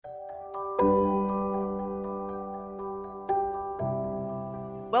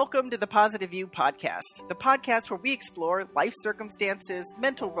Welcome to the Positive View Podcast, the podcast where we explore life circumstances,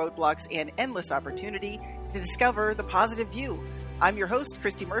 mental roadblocks, and endless opportunity to discover the positive view. I'm your host,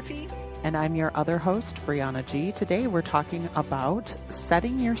 Christy Murphy. And I'm your other host, Brianna G. Today we're talking about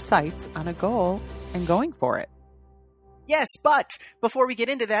setting your sights on a goal and going for it. Yes, but before we get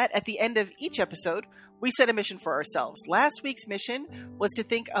into that, at the end of each episode, we set a mission for ourselves. Last week's mission was to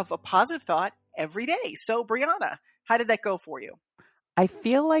think of a positive thought every day. So, Brianna, how did that go for you? I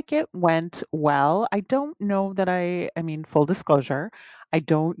feel like it went well. I don't know that full disclosure, I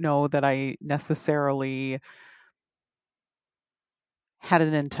don't know that I necessarily had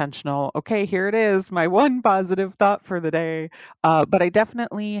an intentional, okay, here it is, my one positive thought for the day. But I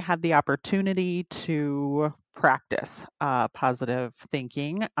definitely had the opportunity to practice positive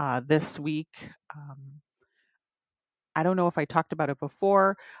thinking this week. I don't know if I talked about it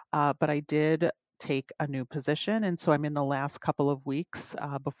before, but I did take a new position. And so I'm in the last couple of weeks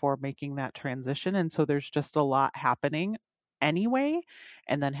before making that transition. And so there's just a lot happening anyway.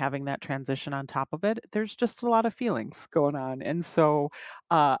 And then having that transition on top of it, there's just a lot of feelings going on. And so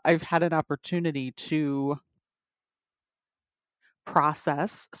I've had an opportunity to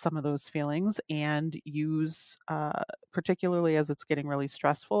process some of those feelings and use, particularly as it's getting really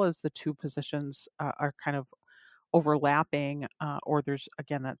stressful, as the two positions are kind of overlapping, or there's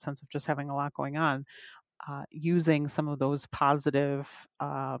again that sense of just having a lot going on, using some of those positive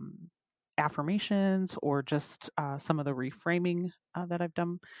affirmations or just some of the reframing that I've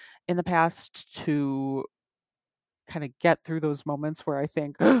done in the past to kind of get through those moments where I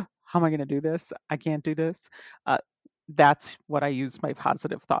think, how am I going to do this? I can't do this. That's what I use my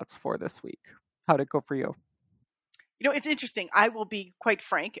positive thoughts for this week. How'd it go for you? You know, it's interesting. I will be quite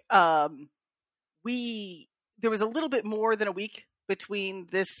frank. There was a little bit more than a week between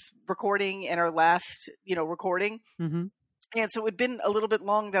this recording and our last, recording. Mm-hmm. And so it had been a little bit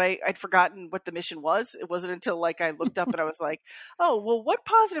long that I'd forgotten what the mission was. It wasn't until I looked up and I was like, oh, well, what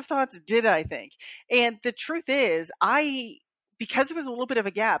positive thoughts did I think? And the truth is, because there was a little bit of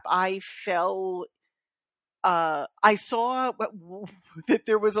a gap, I saw that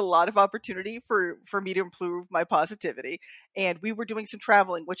there was a lot of opportunity for me to improve my positivity. And we were doing some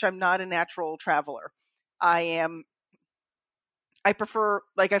traveling, which I'm not a natural traveler. I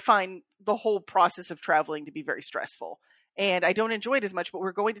find the whole process of traveling to be very stressful and I don't enjoy it as much, but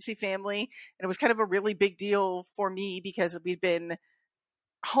we're going to see family and it was kind of a really big deal for me because we'd been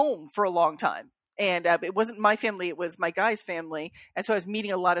home for a long time and it wasn't my family, it was my guy's family. And so I was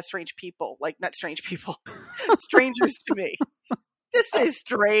meeting a lot of strange people, not strange people, strangers to me, just as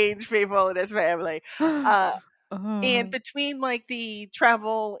strange people in his family. And between the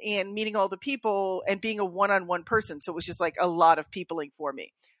travel and meeting all the people and being a one-on-one person, so it was just a lot of peopling for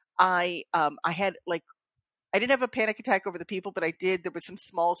me. I didn't have a panic attack over the people, but there was some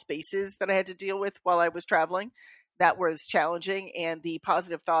small spaces that I had to deal with while I was traveling. That was challenging. And the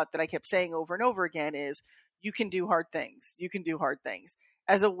positive thought that I kept saying over and over again is, you can do hard things. You can do hard things.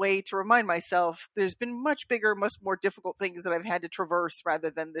 As a way to remind myself, there's been much bigger, much more difficult things that I've had to traverse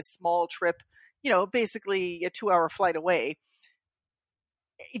rather than this small trip, basically a 2-hour flight away.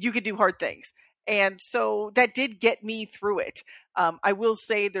 You could do hard things. And so that did get me through it. I will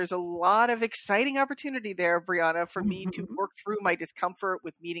say there's a lot of exciting opportunity there, Brianna, for me to work through my discomfort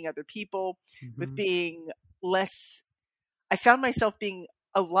with meeting other people, with being I found myself being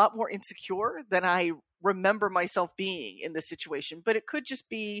a lot more insecure than I remember myself being in this situation. But it could just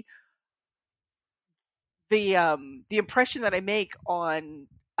be the impression that I make on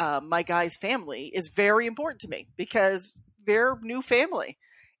my guy's family is very important to me because they're new family.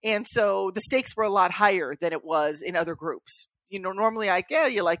 And so the stakes were a lot higher than it was in other groups. Normally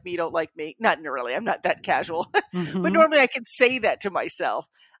you like me, you don't like me. Not really. I'm not that casual. But normally I can say that to myself.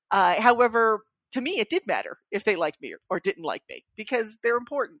 However, to me, it did matter if they liked me or didn't like me because they're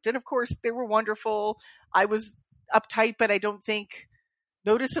important. And of course, they were wonderful. I was uptight, but I don't think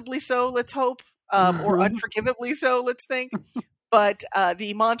noticeably so, let's hope, or unforgivably so, let's think. But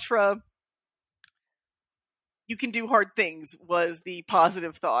the mantra, you can do hard things, was the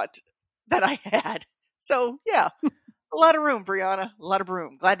positive thought that I had. So, yeah, a lot of room, Brianna, a lot of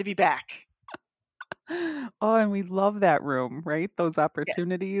room. Glad to be back. Oh, and we love that room, right? Those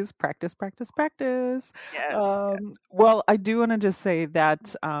opportunities, yes. Practice, practice, practice. Yes, yes. Well, I do want to just say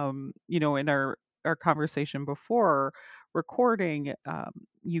that, in our conversation before recording,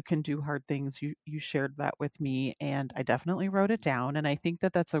 you can do hard things. You shared that with me, and I definitely wrote it down. And I think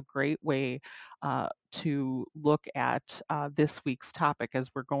that that's a great way to look at this week's topic as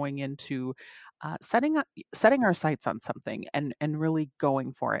we're going into setting our sights on something and really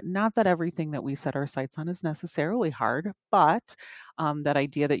going for it. Not that everything that we set our sights on is necessarily hard, but that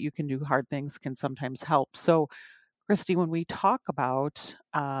idea that you can do hard things can sometimes help. So, Christy, when we talk about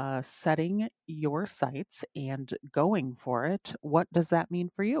setting your sights and going for it, what does that mean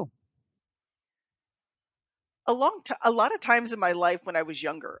for you? A lot of times in my life when I was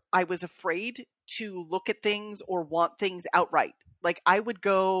younger, I was afraid to look at things or want things outright. Like I would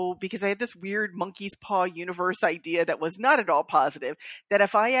go because I had this weird monkey's paw universe idea that was not at all positive, that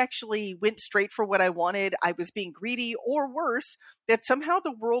if I actually went straight for what I wanted, I was being greedy, or worse, that somehow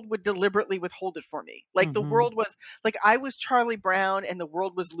the world would deliberately withhold it for me. Like the Hmm. world was like I was Charlie Brown and the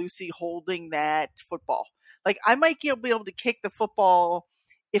world was Lucy holding that football. Like I might be able to kick the football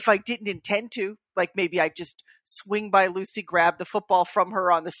if I didn't intend to. Like maybe I just swing by Lucy, grab the football from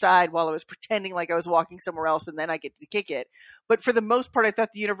her on the side while I was pretending like I was walking somewhere else, and then I get to kick it. But for the most part, I thought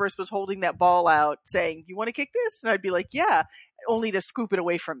the universe was holding that ball out, saying, "You want to kick this?" And I'd be like, "Yeah," only to scoop it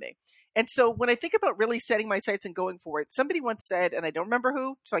away from me. And so when I think about really setting my sights and going for it, somebody once said, and I don't remember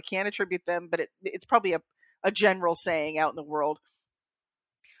who, so I can't attribute them, but it's probably a general saying out in the world.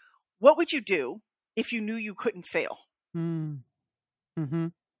 What would you do if you knew you couldn't fail? Mm-hmm.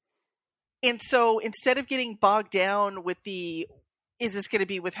 And so instead of getting bogged down with the, is this going to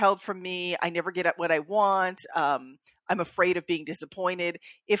be withheld from me? I never get at what I want. I'm afraid of being disappointed.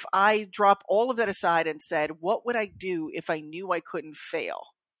 If I drop all of that aside and said, what would I do if I knew I couldn't fail?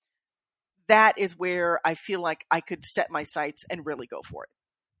 That is where I feel like I could set my sights and really go for it.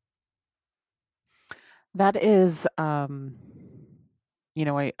 That is, I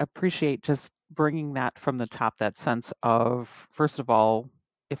appreciate just bringing that from the top, that sense of, first of all,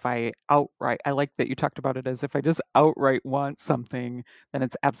 if I outright, I like that you talked about it as if I just outright want something, then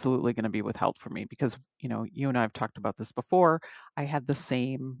it's absolutely going to be withheld from me because, you and I have talked about this before. I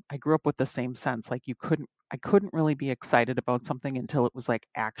grew up with the same sense. Like I couldn't really be excited about something until it was like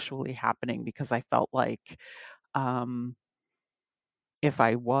actually happening because I felt like, um, if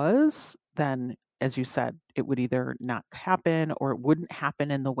I was, then as you said, it would either not happen or it wouldn't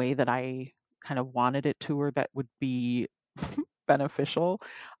happen in the way that I kind of wanted it to or that would be beneficial.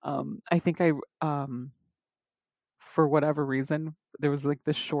 I think for whatever reason, there was like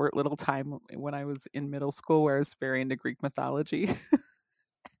this short little time when I was in middle school where I was very into Greek mythology.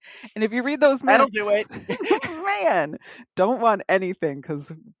 And if you read those That'll do myths, it. man, don't want anything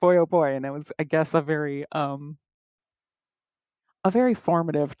because boy, oh boy. And it was, I guess, a very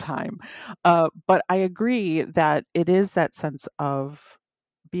formative time. But I agree that it is that sense of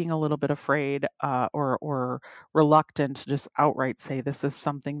being a little bit afraid or reluctant to just outright say this is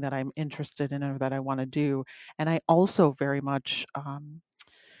something that I'm interested in or that I want to do. And I also very much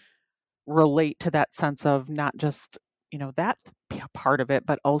relate to that sense of not just that part of it,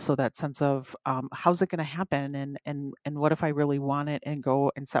 but also that sense of how's it going to happen and what if I really want it and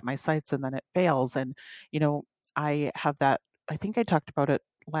go and set my sights and then it fails. And you know I have that. I think I talked about it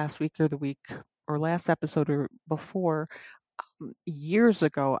last week or the week or last episode or before. Years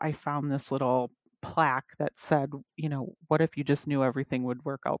ago I found this little plaque that said, what if you just knew everything would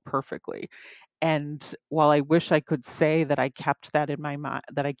work out perfectly. And while I wish I could say that I kept that in my mind,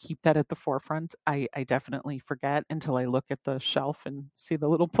 that I keep that at the forefront, I definitely forget until I look at the shelf and see the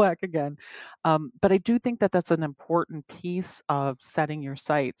little plaque again. But I do think that that's an important piece of setting your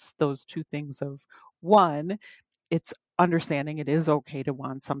sights, those two things of one, it's understanding it is okay to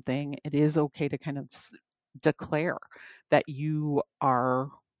want something. It is okay to kind of declare that you are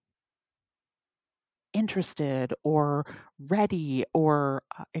interested or ready or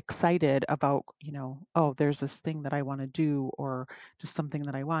excited about, oh, there's this thing that I want to do or just something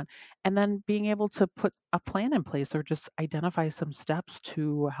that I want. And then being able to put a plan in place or just identify some steps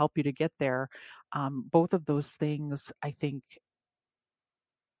to help you to get there. Both of those things, I think,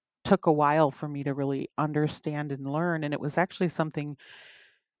 took a while for me to really understand and learn. And it was actually something,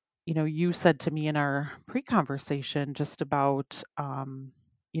 you said to me in our pre-conversation just about,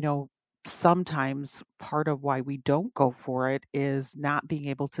 you know, sometimes part of why we don't go for it is not being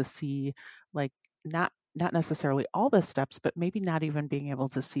able to see, like, not necessarily all the steps, but maybe not even being able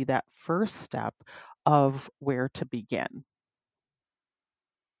to see that first step of where to begin.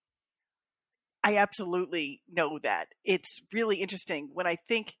 I absolutely know that. It's really interesting when I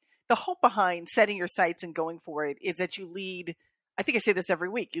think the hope behind setting your sights and going for it is that you lead, I think I say this every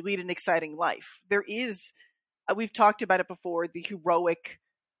week, you lead an exciting life. There is, we've talked about it before, the heroic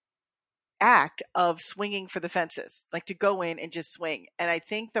act of swinging for the fences, like to go in and just swing. And I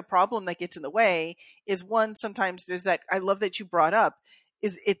think the problem that gets in the way is one, sometimes there's that, I love that you brought up,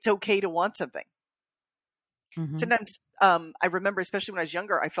 is it's okay to want something. Mm-hmm. Sometimes I remember, especially when I was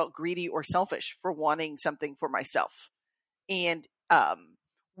younger, I felt greedy or selfish for wanting something for myself. And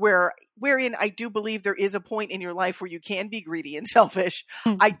wherein I do believe there is a point in your life where you can be greedy and selfish.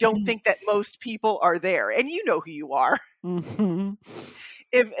 I don't think that most people are there, and you know who you are. Mm-hmm.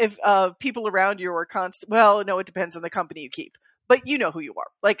 If people around you are constant, well, no, it depends on the company you keep, but you know who you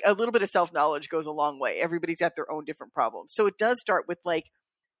are. Like a little bit of self knowledge goes a long way. Everybody's got their own different problems, so it does start with like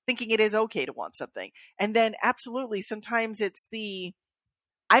thinking it is okay to want something, and then absolutely sometimes it's the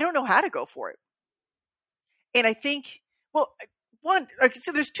I don't know how to go for it. And I think, well, one, okay,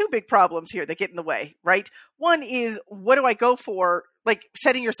 so there's two big problems here that get in the way, right? One is what do I go for? Like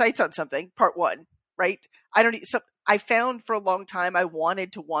setting your sights on something, part one, right? I don't, so I found for a long time I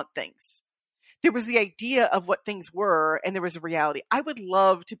wanted to want things. There was the idea of what things were, and there was a reality. I would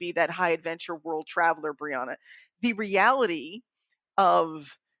love to be that high adventure world traveler, Brianna. The reality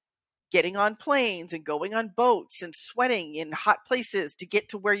of getting on planes and going on boats and sweating in hot places to get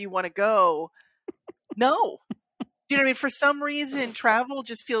to where you want to go. No, do you know what I mean? For some reason, travel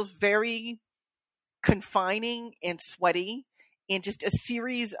just feels very confining and sweaty and just a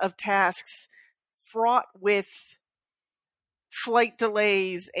series of tasks fraught with flight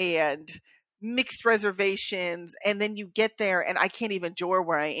delays and mixed reservations. And then you get there and I can't even enjoy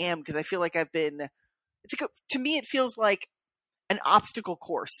where I am because I feel like I've been, it's like, to me, it feels like an obstacle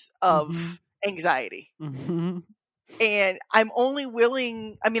course of Mm-hmm. anxiety. Mm-hmm. And I'm only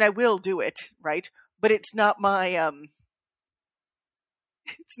willing, I mean, I will do it, right? But it's not my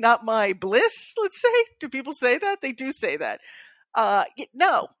bliss, let's say. Do people say that? They do say that.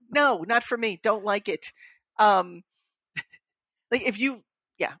 No, not for me. Don't like it. Um, like if you,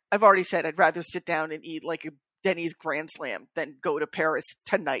 yeah, I've already said I'd rather sit down and eat like a Denny's Grand Slam than go to Paris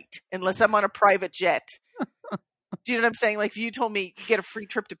tonight, unless I'm on a private jet. Do you know what I'm saying? Like if you told me you get a free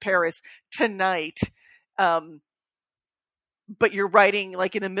trip to Paris tonight, um, but you're riding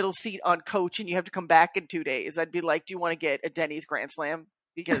like in the middle seat on coach and you have to come back in 2 days, I'd be like, do you want to get a Denny's Grand Slam?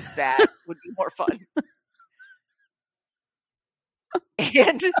 Because that would be more fun.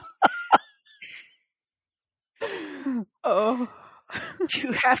 And Oh.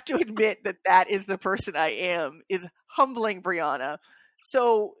 to have to admit that that is the person I am is humbling, Brianna.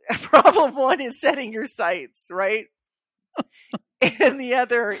 So problem one is setting your sights, right? And the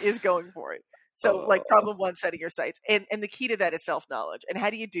other is going for it. So like Oh. problem one, setting your sights. And the key to that is self-knowledge. And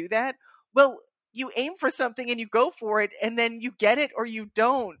how do you do that? Well, you aim for something and you go for it and then you get it or you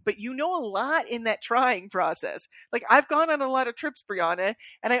don't. But you know a lot in that trying process. Like I've gone on a lot of trips, Brianna,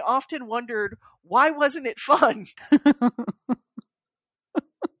 and I often wondered, why wasn't it fun?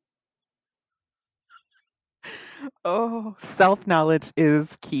 Oh, self-knowledge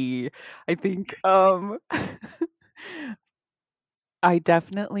is key. I think I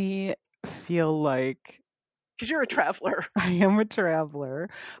definitely feel like Because you're a traveler. I am a traveler,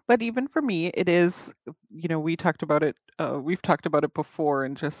 but even for me, it is, we talked about it, we've talked about it before,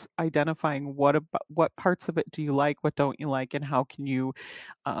 and just identifying what parts of it do you like, what don't you like, and how can you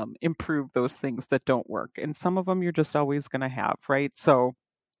improve those things that don't work. And some of them you're just always going to have, right? So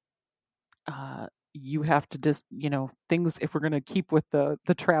you have to just, things, if we're going to keep with the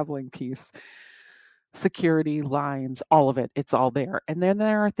traveling piece, security lines, all of it, it's all there. And then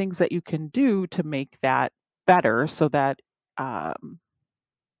there are things that you can do to make that better so that um,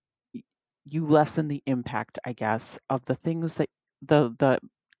 you lessen the impact, I guess, of the things that the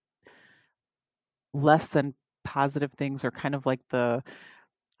less than positive things are kind of like the,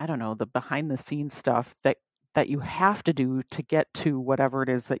 I don't know, the behind the scenes stuff that you have to do to get to whatever it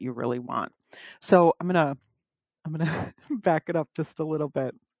is that you really want. So I'm gonna back it up just a little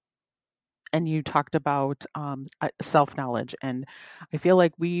bit. And you talked about self knowledge, and I feel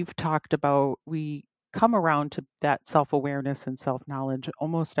like we come around to that self awareness and self knowledge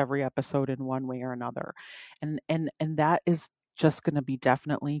almost every episode in one way or another, and that is just going to be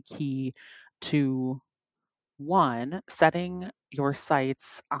definitely key to one, setting your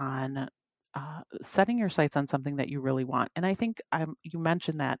sights on something that you really want. And I think you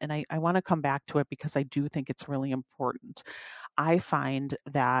mentioned that, and I want to come back to it because I do think it's really important. I find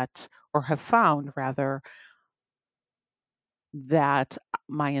that, or have found rather, that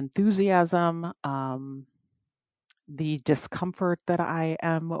my enthusiasm, the discomfort that I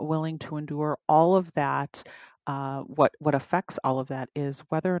am willing to endure, all of that, what affects all of that is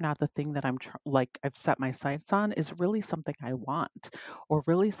whether or not the thing that like I've set my sights on is really something I want, or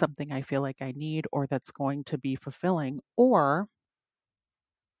really something I feel like I need, or that's going to be fulfilling, or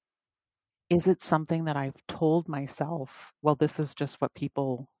is it something that I've told myself, well, this is just what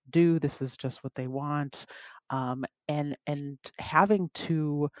people do, this is just what they want, and having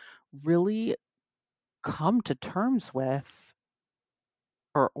to really come to terms with,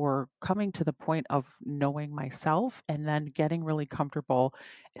 or coming to the point of knowing myself and then getting really comfortable,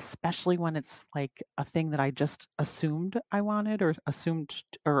 especially when it's like a thing that I just assumed I wanted, or assumed,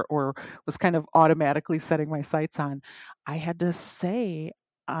 or was kind of automatically setting my sights on. I had to say,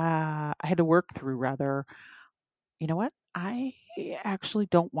 I had to work through, rather, you know what? I actually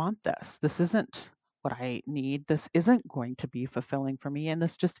don't want this. This isn't what I need. This isn't going to be fulfilling for me. And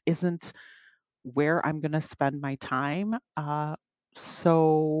this just isn't where I'm going to spend my time.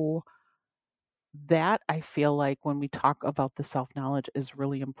 So that, I feel like, when we talk about the self knowledge, is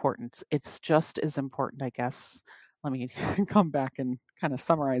really important. It's just as important, I guess. Let me come back and kind of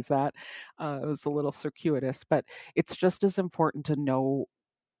summarize that. It was a little circuitous, but it's just as important to know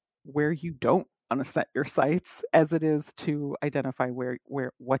where you don't want to set your sights as it is to identify where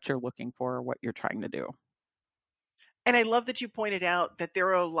what you're looking for or what you're trying to do. And I love that you pointed out that there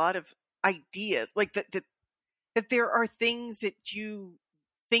are a lot of ideas, like that there are things that you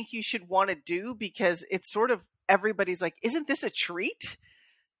think you should want to do because it's sort of everybody's like, isn't this a treat?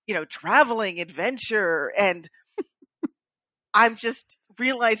 Traveling, adventure. And I'm just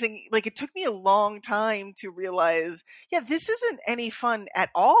realizing, like, it took me a long time to realize, yeah, this isn't any fun at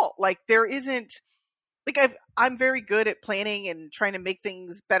all. Like, there isn't, like, I'm very good at planning and trying to make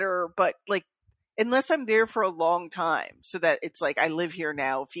things better, but like, unless I'm there for a long time, so that it's like I live here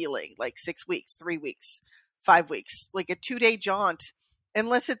now feeling like 6 weeks, 3 weeks, 5 weeks, like a 2-day jaunt,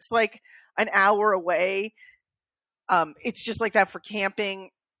 unless it's like an hour away, it's just like that for camping.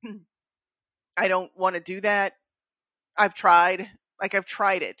 I don't want to do that. I've tried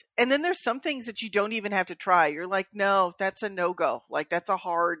it. And then there's some things that you don't even have to try. You're like, no, that's a no-go. Like, that's a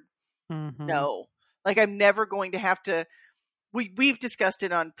hard no. Like, I'm never going to have to. We've discussed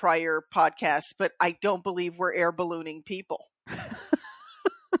it on prior podcasts, but I don't believe we're air ballooning people.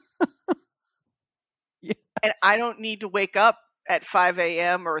 Yes. And I don't need to wake up at 5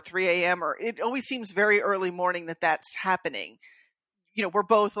 a.m. or 3 a.m. or it always seems very early morning that that's happening. We're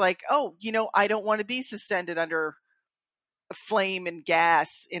both like, oh, I don't want to be suspended under a flame and gas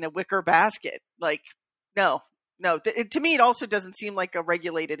in a wicker basket. Like, no. To me, it also doesn't seem like a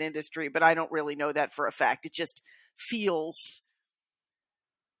regulated industry, but I don't really know that for a fact. It just feels,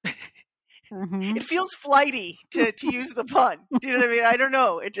 it feels flighty, to use the pun. Do you know what I mean? I don't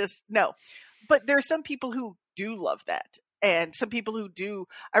know. It just, no. But there are some people who do love that. And some people who do.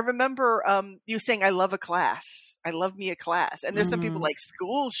 I remember you saying, I love a class. I love me a class. And there's some people like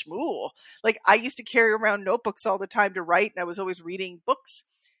school schmool. Like, I used to carry around notebooks all the time to write, and I was always reading books.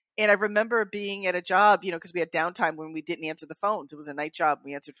 And I remember being at a job, because we had downtime when we didn't answer the phones. It was a night job.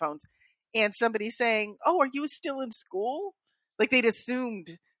 We answered phones. And somebody saying, oh, are you still in school? Like, they'd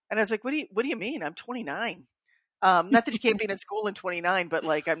assumed. And I was like, what do you mean? I'm 29. Not that you can't be in school in 29, but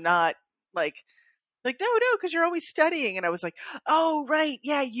like, I'm not like, no, because you're always studying. And I was like, oh, right.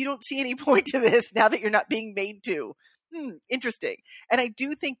 Yeah, you don't see any point to this now that you're not being made to. Interesting. And I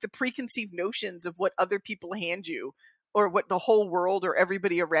do think the preconceived notions of what other people hand you, or what the whole world or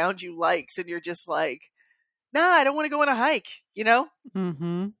everybody around you likes, and you're just like, nah, I don't want to go on a hike,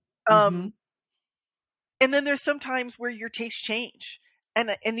 Mm-hmm. And then there's some times where your tastes change. And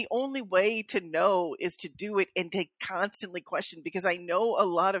the only way to know is to do it and to constantly question, because I know a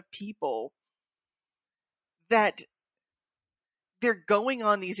lot of people that they're going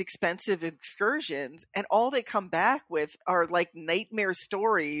on these expensive excursions and all they come back with are like nightmare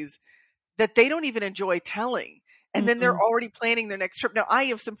stories that they don't even enjoy telling. And then they're already planning their next trip. Now, I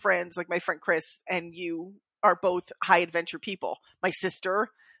have some friends, like my friend Chris and you are both high adventure people. My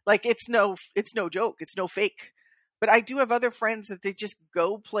sister, like, it's no joke. It's no fake. But I do have other friends that they just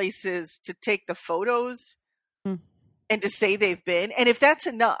go places to take the photos and to say they've been. And if that's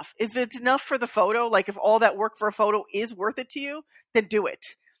enough, if it's enough for the photo, like if all that work for a photo is worth it to you, then do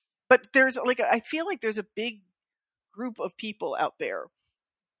it. But there's like, I feel like there's a big group of people out there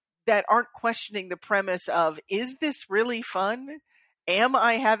that aren't questioning the premise of, is this really fun? Am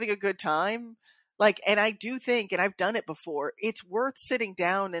I having a good time? Like, and I do think, and I've done it before, it's worth sitting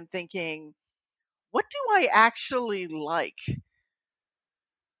down and thinking, what do I actually like?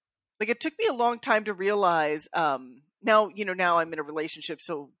 Like, it took me a long time to realize, now I'm in a relationship,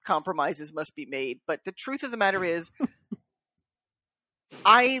 so compromises must be made. But the truth of the matter is,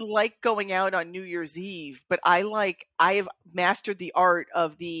 I like going out on New Year's Eve, but I've mastered the art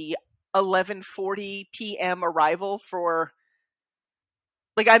of the 11:40 p.m. arrival for,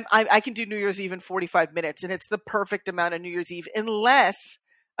 like, I can do New Year's Eve in 45 minutes, and it's the perfect amount of New Year's Eve, unless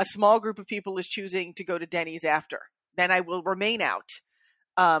a small group of people is choosing to go to Denny's after. Then I will remain out,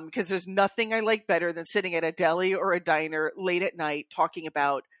 because there's nothing I like better than sitting at a deli or a diner late at night talking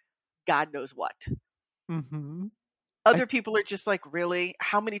about God knows what. Mm-hmm. I Other people are just like, really?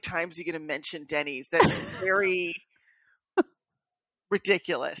 How many times are you going to mention Denny's? That's very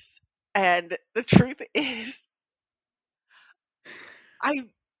ridiculous. And the truth is, I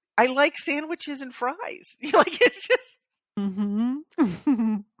I like sandwiches and fries. Like it's just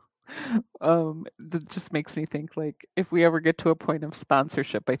mm-hmm. That just makes me think like if we ever get to a point of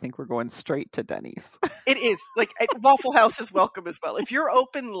sponsorship, I think we're going straight to Denny's. it is like Waffle House is welcome as well. If you're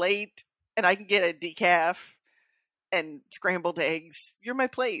open late and I can get a decaf and scrambled eggs, you're my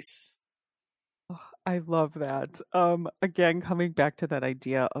place. Oh, I love that. Again, coming back to that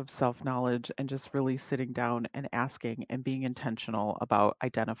idea of self knowledge and just really sitting down and asking and being intentional about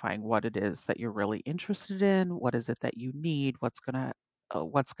identifying what it is that you're really interested in, what is it that you need, what's gonna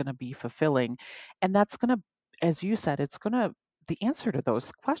be fulfilling, and that's gonna, as you said, it's gonna. The answer to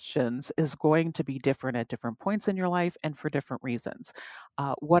those questions is going to be different at different points in your life and for different reasons.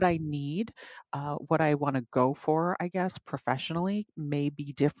 What I need, what I want to go for, I guess, professionally may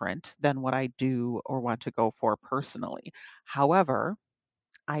be different than what I do or want to go for personally. However,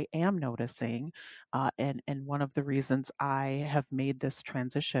 I am noticing, and one of the reasons I have made this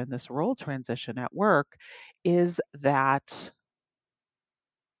transition, this role transition at work, is that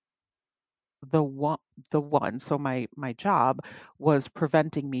the one, so my job was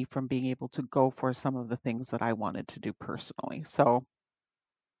preventing me from being able to go for some of the things that I wanted to do personally. So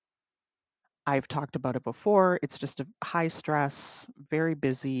I've talked about it before. It's just a high stress, very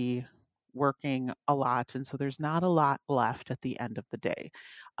busy, working a lot, and so there's not a lot left at the end of the day.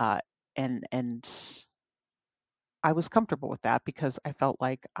 Uh, and I was comfortable with that because I felt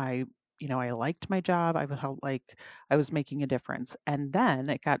like I liked my job. I felt like I was making a difference. And then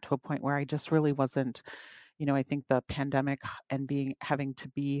it got to a point where I just really wasn't. I think the pandemic and being having to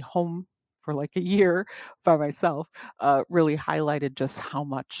be home for like a year by myself really highlighted just how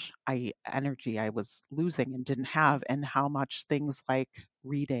much energy I was losing and didn't have, and how much things like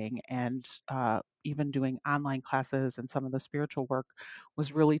reading and even doing online classes and some of the spiritual work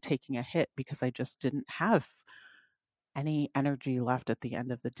was really taking a hit because I just didn't have any energy left at the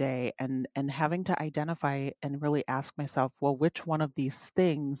end of the day, and having to identify and really ask myself, well, which one of these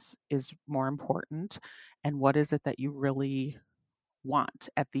things is more important, and what is it that you really want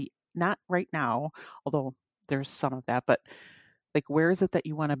at the not right now, although there's some of that, but like where is it that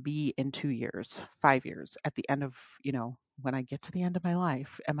you want to be in 2 years, 5 years, at the end of, when I get to the end of my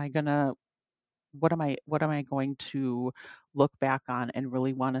life, am I going to what am I going to look back on and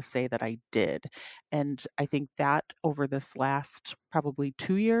really want to say that I did? And I think that over this last probably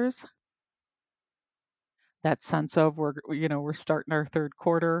 2 years, that sense of we're starting our third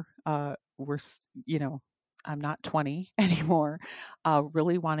quarter, I'm not 20 anymore,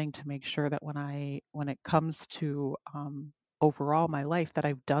 really wanting to make sure that when it comes to overall my life, that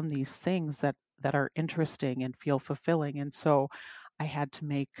I've done these things that are interesting and feel fulfilling. And so I had to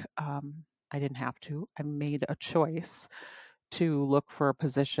make I didn't have to. I made a choice to look for a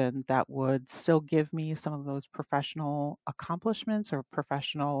position that would still give me some of those professional accomplishments or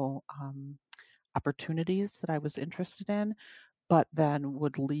professional opportunities that I was interested in, but then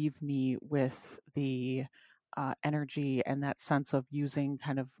would leave me with the energy and that sense of using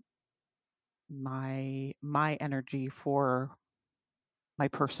kind of my energy for my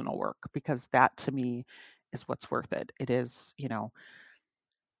personal work, because that to me is what's worth it. It is,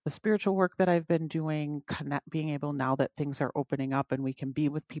 the spiritual work that I've been doing, being able, now that things are opening up and we can be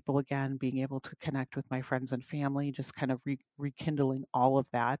with people again, being able to connect with my friends and family, just kind of rekindling all of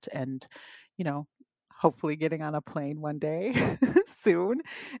that, and you know, hopefully getting on a plane one day soon,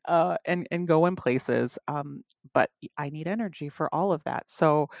 and going places. But I need energy for all of that.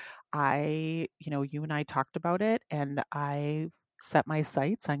 So you and I talked about it, and I set my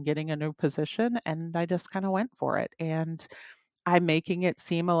sights on getting a new position, and I just kind of went for it. And I'm making it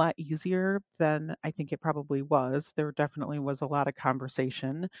seem a lot easier than I think it probably was. There definitely was a lot of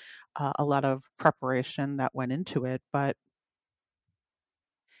conversation, a lot of preparation that went into it, but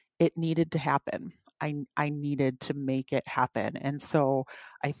it needed to happen. I needed to make it happen. And so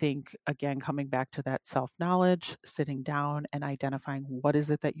I think, again, coming back to that self knowledge, sitting down and identifying what is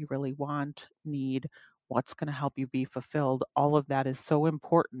it that you really want, need, what's going to help you be fulfilled, all of that is so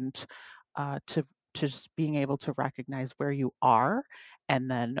important to just being able to recognize where you are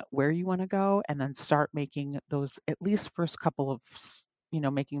and then where you want to go, and then start making those at least first couple of,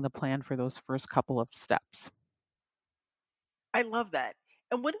 making the plan for those first couple of steps. I love that.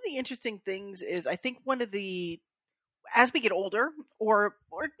 And one of the interesting things is I think one of the as we get older, or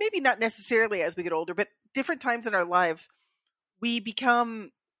maybe not necessarily as we get older, but different times in our lives, we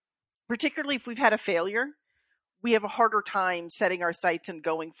become, particularly if we've had a failure, we have a harder time setting our sights and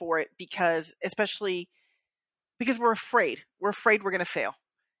going for it, because especially because we're afraid. We're afraid we're going to fail.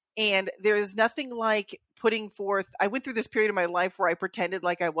 And there is nothing like putting forth. I went through this period of my life where I pretended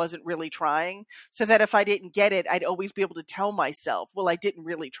like I wasn't really trying, so that if I didn't get it, I'd always be able to tell myself, well, I didn't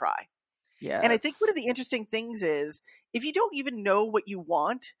really try. Yes. And I think one of the interesting things is, if you don't even know what you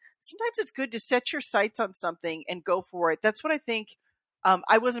want, sometimes it's good to set your sights on something and go for it. That's what I think.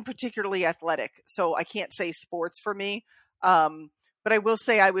 I wasn't particularly athletic, so I can't say sports for me. But I will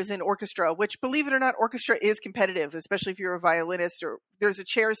say I was in orchestra, which, believe it or not, orchestra is competitive, especially if you're a violinist, or there's a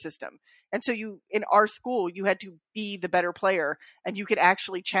chair system. And so in our school, you had to be the better player, and you could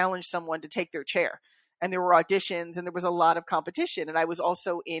actually challenge someone to take their chair. And there were auditions, and there was a lot of competition. And I was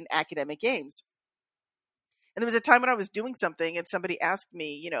also in academic games. And there was a time when I was doing something and somebody asked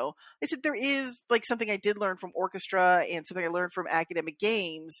me, I said, there is like something I did learn from orchestra and something I learned from academic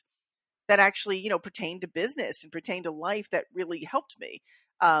games that actually, pertained to business and pertained to life that really helped me,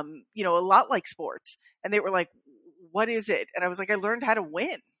 a lot like sports. And they were like, what is it? And I was like, I learned how to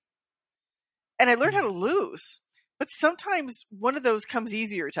win and I learned how to lose. But sometimes one of those comes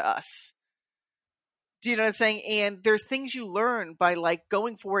easier to us. Do you know what I'm saying? And there's things you learn by like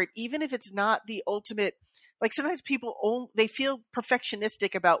going for it, even if it's not the ultimate. Like sometimes people, they feel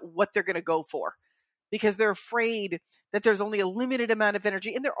perfectionistic about what they're going to go for because they're afraid that there's only a limited amount of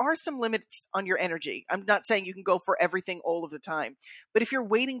energy. And there are some limits on your energy. I'm not saying you can go for everything all of the time. But if you're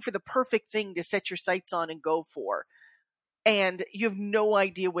waiting for the perfect thing to set your sights on and go for, and you have no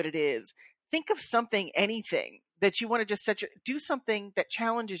idea what it is, think of something, anything that you want to just do something that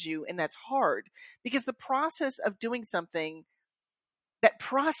challenges you and that's hard. Because the process of doing something, that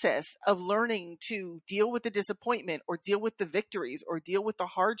process of learning to deal with the disappointment or deal with the victories or deal with the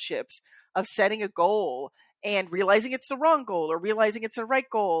hardships of setting a goal and realizing it's the wrong goal or realizing it's the right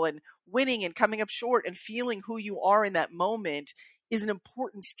goal and winning and coming up short and feeling who you are in that moment is an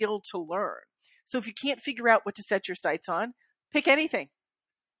important skill to learn. So if you can't figure out what to set your sights on, pick anything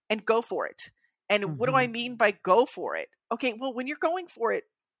and go for it. And what do I mean by go for it? Okay, well, when you're going for it,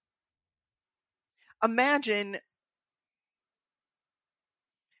 imagine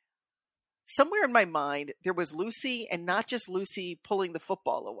somewhere in my mind, there was Lucy, and not just Lucy pulling the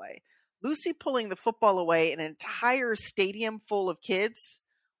football away. Lucy pulling the football away, an entire stadium full of kids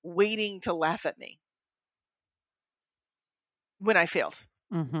waiting to laugh at me when I failed.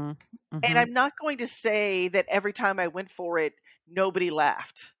 And I'm not going to say that every time I went for it, nobody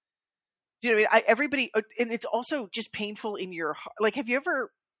laughed. Do you know what I mean? Everybody, and it's also just painful in your heart. Like, have you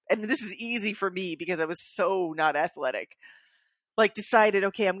ever, and this is easy for me because I was so not athletic, like decided,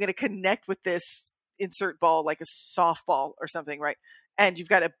 okay, I'm going to connect with this insert ball, like a softball or something, right? And you've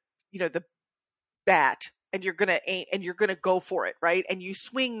got the bat, and you're going to aim, and you're going to go for it, right? And you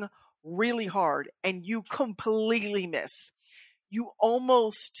swing really hard and you completely miss. You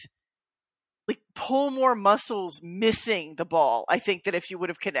almost like pull more muscles missing the ball, I think, than if you would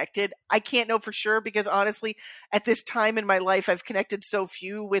have connected. I can't know for sure because honestly, at this time in my life, I've connected so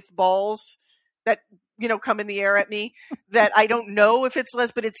few with balls that, come in the air at me that I don't know if it's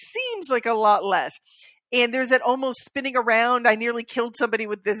less, but it seems like a lot less. And there's that almost spinning around, I nearly killed somebody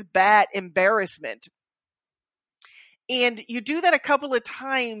with this bat embarrassment. And you do that a couple of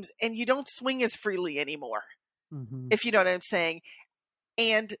times and you don't swing as freely anymore, if you know what I'm saying.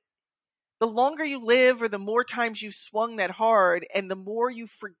 And the longer you live or the more times you've swung that hard and the more you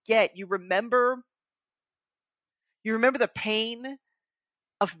forget, you remember the pain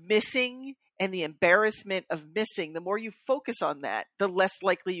of missing and the embarrassment of missing. The more you focus on that, the less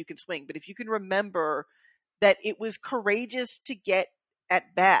likely you can swing. But if you can remember that it was courageous to get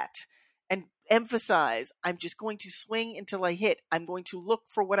at bat and emphasize, I'm just going to swing until I hit. I'm going to look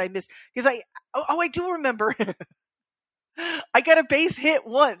for what I missed. Because I do remember I got a base hit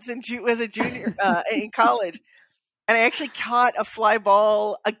once as a junior in college. And I actually caught a fly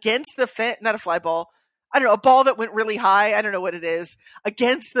ball against the fence, not a fly ball, I don't know, a ball that went really high. I don't know what it is,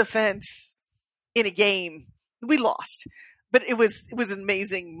 against the fence in a game. We lost, but it was an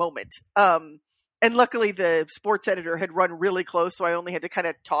amazing moment. And luckily the sports editor had run really close. So I only had to kind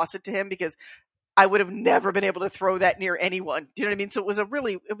of toss it to him because I would have never been able to throw that near anyone. Do you know what I mean? So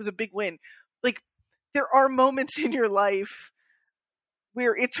it was a big win. Like, there are moments in your life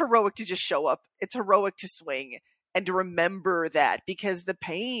where it's heroic to just show up. It's heroic to swing and to remember that, because the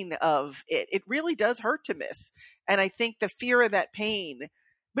pain of it really does hurt to miss. And I think the fear of that pain,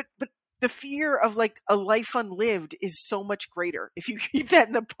 but the fear of like a life unlived is so much greater if you keep that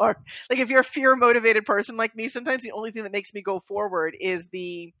in the part. Like, if you're a fear motivated person like me, sometimes the only thing that makes me go forward is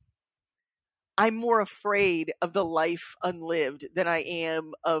I'm more afraid of the life unlived than I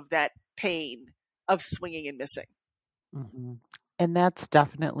am of that pain of swinging and missing. And that's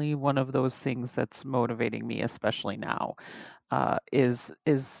definitely one of those things that's motivating me, especially now. Is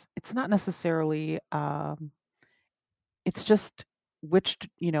it's not necessarily it's just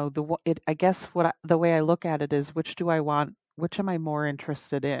I guess the way I look at it is which do I want, which am I more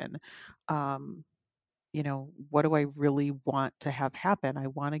interested in? Um, what do I really want to have happen? I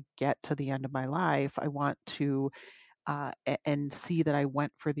want to get to the end of my life. I want to and see that I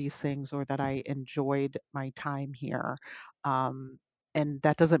went for these things or that I enjoyed my time here. Um, and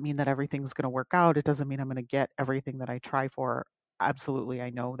that doesn't mean that everything's going to work out. It doesn't mean I'm going to get everything that I try for. Absolutely, I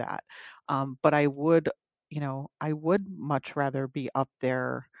know that. But I would much rather be up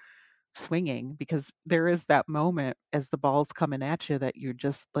there swinging, because there is that moment as the ball's coming at you that you're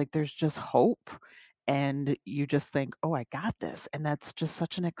just like, there's just hope. And you just think, oh, I got this. And that's just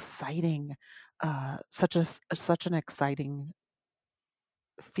such an exciting, such an exciting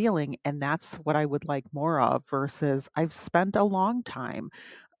feeling. And that's what I would like more of, versus I've spent a long time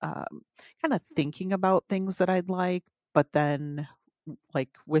um, kind of thinking about things that I'd like, but then like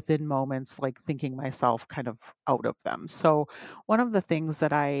within moments, like thinking myself kind of out of them. So one of the things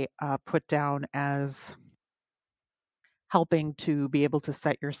that I put down as helping to be able to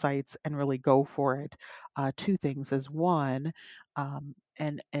set your sights and really go for it, two things is one,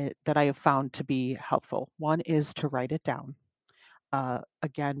 that I have found to be helpful. One is to write it down.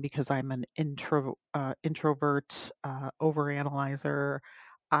 Again, because I'm an introvert, overanalyzer,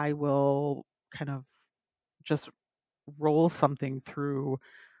 I will kind of just roll something through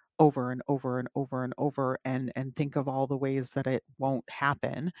over and over and over and over, and think of all the ways that it won't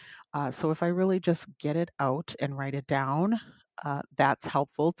happen. So if I really just get it out and write it down, that's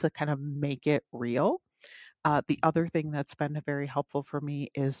helpful to kind of make it real. The other thing that's been very helpful for me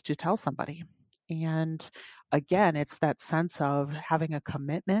is to tell somebody. And again, it's that sense of having a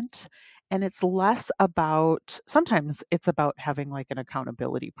commitment. And it's less about, sometimes it's about having like an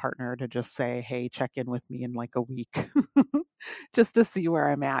accountability partner to just say, hey, check in with me in like a week, just to see where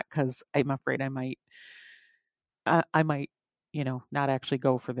I'm at. Cause I'm afraid I might, not actually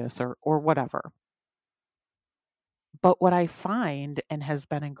go for this, or whatever. But what I find and has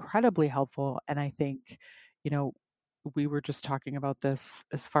been incredibly helpful, and I think, you know, we were just talking about this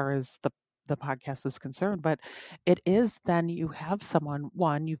as far as the podcast is concerned, but it is, then you have someone,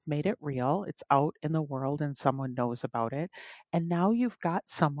 one, you've made it real, it's out in the world and someone knows about it. And now you've got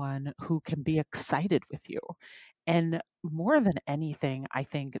someone who can be excited with you. And more than anything, I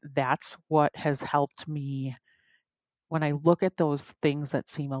think that's what has helped me when I look at those things that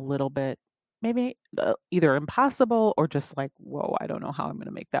seem a little bit maybe either impossible or just like, whoa, I don't know how I'm going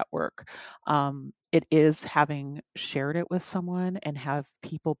to make that work. It is having shared it with someone and have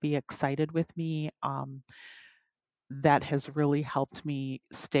people be excited with me. That has really helped me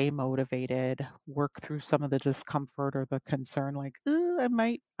stay motivated, work through some of the discomfort or the concern, like, "Ooh, I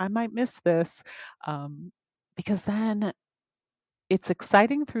might miss this," because then it's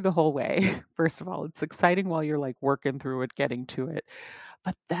exciting through the whole way. First of all, it's exciting while you're like working through it, getting to it.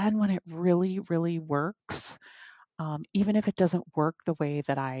 But then when it really, really works, even if it doesn't work the way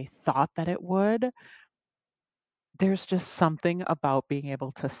that I thought that it would, there's just something about being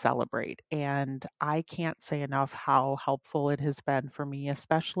able to celebrate. And I can't say enough how helpful it has been for me,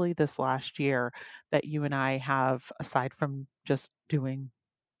 especially this last year, that you and I have, aside from just doing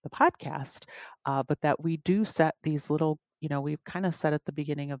the podcast, but that we do set these little, we've kind of said at the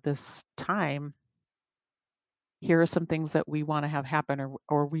beginning of this time, here are some things that we want to have happen,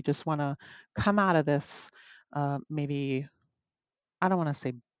 or we just want to come out of this, maybe, I don't want to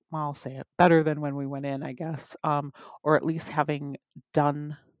say, well, I'll say it, better than when we went in, I guess, or at least having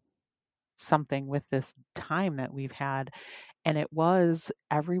done something with this time that we've had. And it was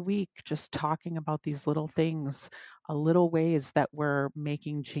every week just talking about these little things, little ways that we're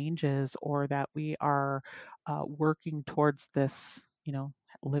making changes, or that we are working towards this,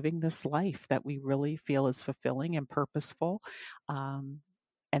 living this life that we really feel is fulfilling and purposeful. Um,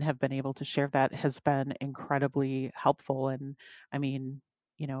 and have been able to share, that has been incredibly helpful. And I mean,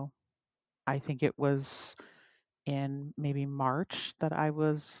 you know, I think it was in maybe March that I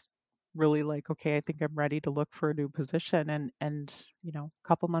was really like, okay, I think I'm ready to look for a new position. And a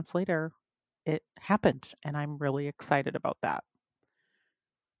couple months later, it happened, and I'm really excited about that.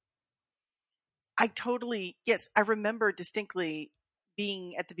 Yes, I remember distinctly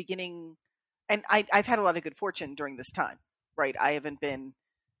being at the beginning, and I've had a lot of good fortune during this time, right? I've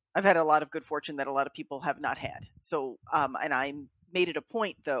had a lot of good fortune that a lot of people have not had. So, and I made it a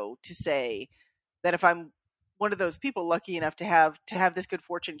point though to say that if I'm one of those people lucky enough to have this good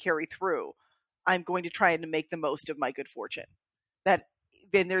fortune carry through, I'm going to try and make the most of my good fortune. That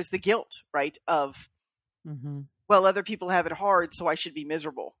then there's the guilt, right? Of, Hmm. well, other people have it hard, so I should be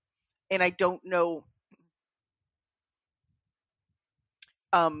miserable. And I don't know,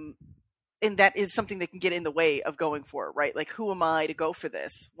 um, and that is something that can get in the way of going for it, right? Like, who am I to go for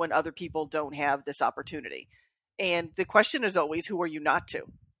this when other people don't have this opportunity? And the question is always, who are you not to,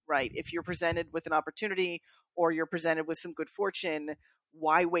 right? If you're presented with an opportunity or you're presented with some good fortune,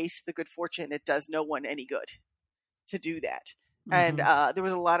 why waste the good fortune? It does no one any good to do that. And Mm-hmm. there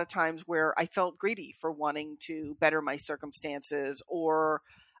was a lot of times where I felt greedy for wanting to better my circumstances, or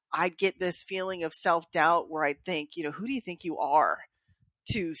I'd get this feeling of self doubt where I'd think, who do you think you are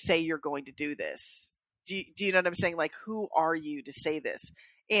to say you're going to do this? Do you know what I'm saying? Like, who are you to say this?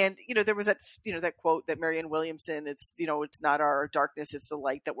 And, there was that quote that Marianne Williamson, it's not our darkness, it's the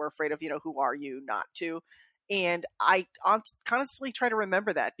light that we're afraid of, who are you not to? And I constantly try to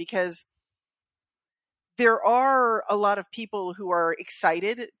remember that, because there are a lot of people who are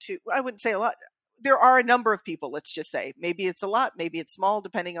excited to, I wouldn't say a lot. There are a number of people, let's just say, maybe it's a lot, maybe it's small,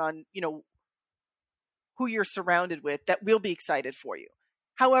 depending on, who you're surrounded with, that will be excited for you.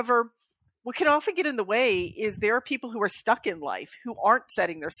 However, what can often get in the way is there are people who are stuck in life who aren't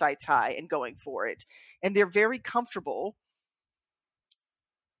setting their sights high and going for it. And they're very comfortable.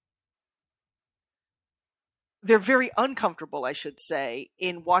 They're very uncomfortable, I should say,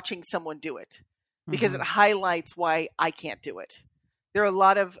 in watching someone do it, because it Mm-hmm. highlights why I can't do it. There are a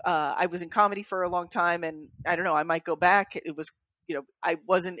lot of, I was in comedy for a long time, and I don't know, I might go back. It was, I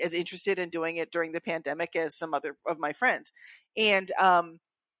wasn't as interested in doing it during the pandemic as some other of my friends. And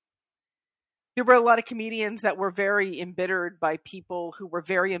there were a lot of comedians that were very embittered by people who were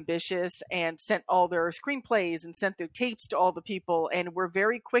very ambitious and sent all their screenplays and sent their tapes to all the people, and were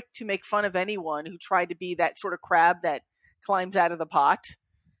very quick to make fun of anyone who tried to be that sort of crab that climbs out of the pot.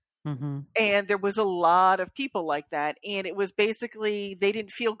 Mm-hmm. And there was a lot of people like that. And it was basically, they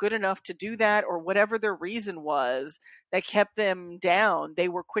didn't feel good enough to do that, or whatever their reason was that kept them down. They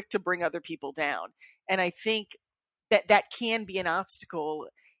were quick to bring other people down. And I think that that can be an obstacle.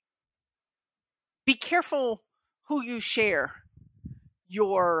 Be careful who you share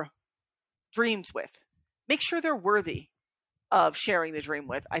your dreams with. Make sure they're worthy of sharing the dream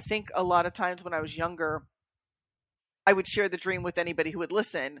with. I think a lot of times when I was younger, I would share the dream with anybody who would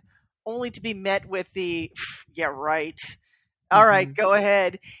listen, only to be met with the, yeah, right. All right, Mm-hmm. go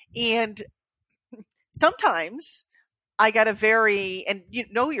ahead. And sometimes I got a very, and you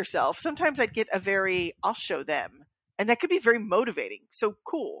know yourself, sometimes I'd get a very, I'll show them. And that could be very motivating. So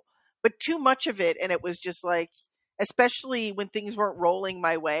cool. But too much of it, and it was just like, especially when things weren't rolling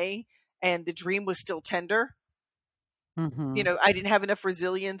my way and the dream was still tender, Mm-hmm. I didn't have enough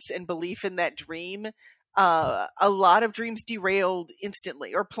resilience and belief in that dream. A lot of dreams derailed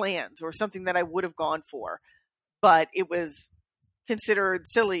instantly, or plans, or something that I would have gone for, but it was considered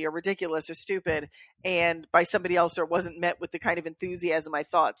silly or ridiculous or stupid, and by somebody else, or wasn't met with the kind of enthusiasm I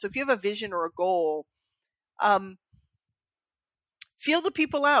thought. So if you have a vision or a goal, um, feel the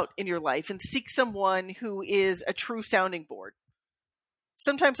people out in your life and seek someone who is a true sounding board.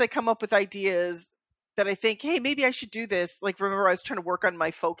 Sometimes I come up with ideas that I think, hey, maybe I should do this. Like, remember, I was trying to work on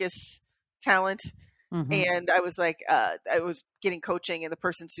my focus talent, Mm-hmm. and I was like, I was getting coaching, and the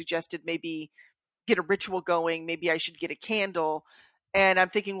person suggested maybe get a ritual going. Maybe I should get a candle. And I'm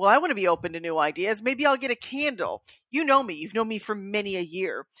thinking, well, I want to be open to new ideas. Maybe I'll get a candle. You know me. You've known me for many a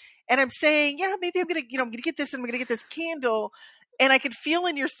year. And I'm saying, yeah, maybe I'm going to, I'm going to get this, and I'm going to get this candle. And I could feel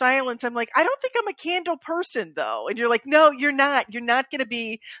in your silence, I'm like, I don't think I'm a candle person, though. And you're like, no, you're not. You're not going to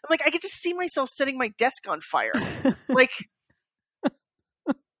be. I'm like, I could just see myself setting my desk on fire. Like,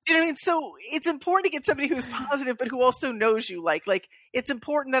 do you know what I mean? So it's important to get somebody who's positive, but who also knows you. Like it's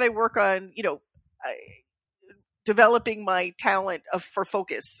important that I work on, developing my talent for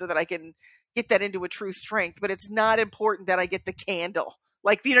focus so that I can get that into a true strength. But it's not important that I get the candle.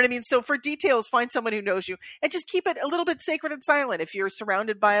 Like, you know what I mean? So for details, find someone who knows you, and just keep it a little bit sacred and silent. If you're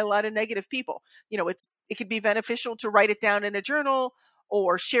surrounded by a lot of negative people, it could be beneficial to write it down in a journal,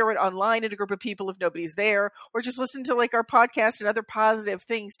 or share it online in a group of people if nobody's there, or just listen to like our podcast and other positive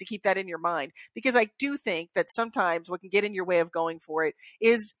things to keep that in your mind. Because I do think that sometimes what can get in your way of going for it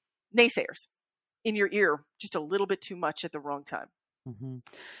is naysayers in your ear just a little bit too much at the wrong time. Mm-hmm.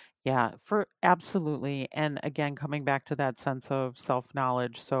 Yeah, for absolutely. And again, coming back to that sense of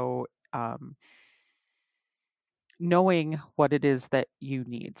self-knowledge. So, knowing what it is that you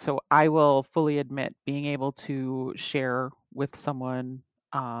need. So I will fully admit being able to share with someone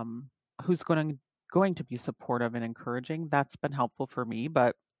who's going to be supportive and encouraging, that's been helpful for me,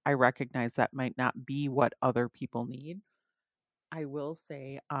 but I recognize that might not be what other people need. I will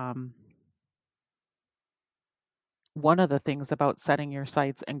say one of the things about setting your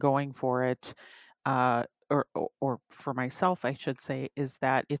sights and going for it, or for myself, I should say, is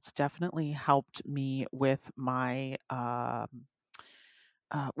that it's definitely helped me with my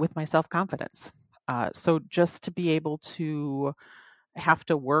self confidence. So just to be able to have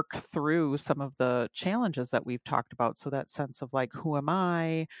to work through some of the challenges that we've talked about. So that sense of like, who am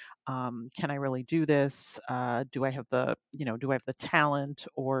I? Can I really do this? Do I have do I have the talent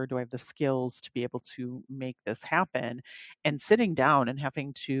or do I have the skills to be able to make this happen? And sitting down and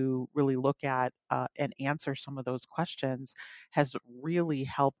having to really look at and answer some of those questions has really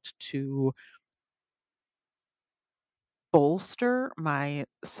helped to bolster my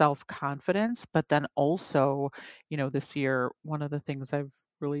self confidence. But then also, this year, one of the things I've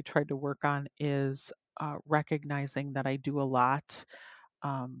really tried to work on is recognizing that I do a lot,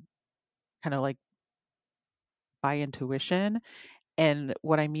 um, kind of like by intuition. And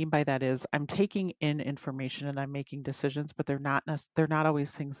what I mean by that is I'm taking in information and I'm making decisions, but they're not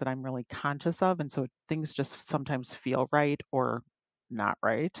always things that I'm really conscious of, and so things just sometimes feel right or not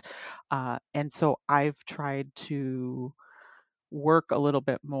right. And so I've tried to work a little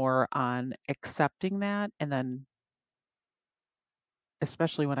bit more on accepting that, and then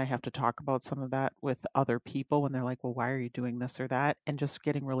especially when I have to talk about some of that with other people when they're like, well, why are you doing this or that, and just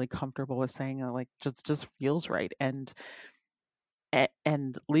getting really comfortable with saying like just feels right, and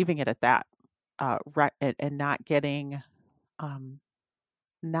leaving it at that, right, and not getting um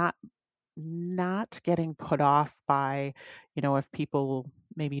not not getting put off by, if people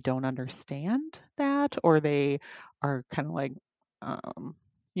maybe don't understand that, or they are kind of like, um,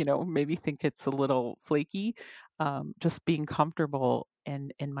 maybe think it's a little flaky. Just being comfortable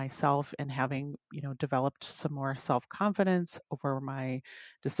in myself and having, developed some more self confidence over my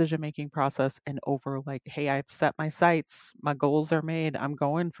decision making process and over like, hey, I've set my sights, my goals are made, I'm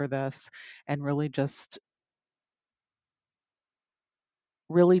going for this, and really just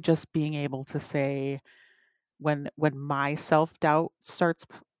being able to say, when my self-doubt starts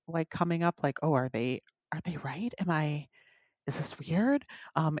like coming up, like, oh, are they right, is this weird,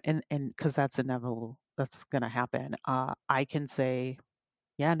 and because that's inevitable, that's going to happen, I can say,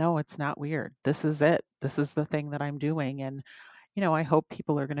 yeah, no, it's not weird, this is it, this is the thing that I'm doing. And I hope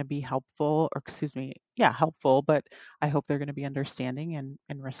people are going to be helpful, or excuse me, yeah, helpful, but I hope they're going to be understanding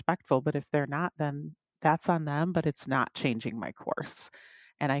and respectful. But if they're not, then that's on them, but it's not changing my course.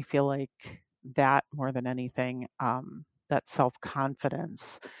 And I feel like that more than anything, that self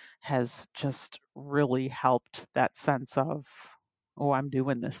confidence has just really helped that sense of, oh, I'm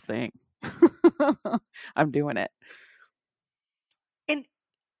doing this thing. I'm doing it. And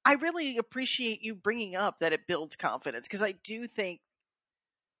I really appreciate you bringing up that it builds confidence, because I do think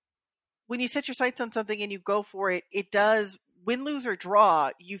when you set your sights on something and you go for it, it does, win, lose, or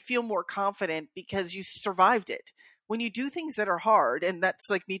draw, you feel more confident because you survived it. When you do things that are hard, and that's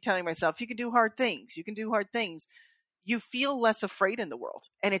like me telling myself, you can do hard things, you can do hard things, you feel less afraid in the world,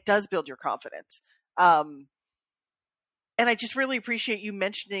 and it does build your confidence. Um, and I just really appreciate you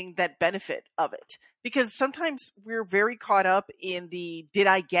mentioning that benefit of it, because sometimes we're very caught up in the, did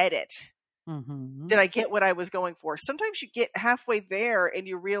I get it? Hmm. Did I get what I was going for? Sometimes you get halfway there and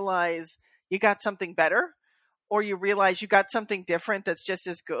you realize you got something better, or you realize you got something different that's just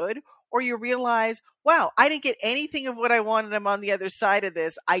as good, or you realize, wow, I didn't get anything of what I wanted. I'm on the other side of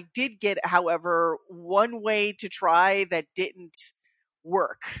this. I did get, however, one way to try that didn't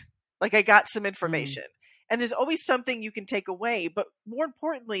work. Like, I got some Mm. information. And there's always something you can take away. But more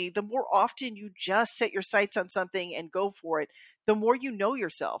importantly, the more often you just set your sights on something and go for it, the more you know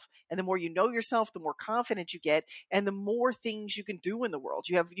yourself. And the more you know yourself, the more confident you get, and the more things you can do in the world.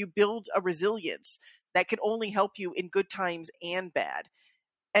 You build a resilience that can only help you in good times and bad.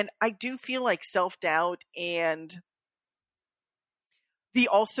 And I do feel like self-doubt and the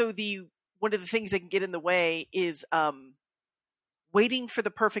one of the things that can get in the way is waiting for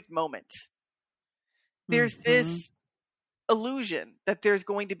the perfect moment. There's Hmm. this illusion that there's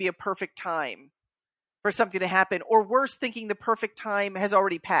going to be a perfect time for something to happen, or worse, thinking the perfect time has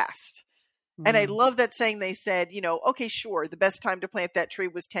already passed. And I Mm. love that saying they said, okay, sure, the best time to plant that tree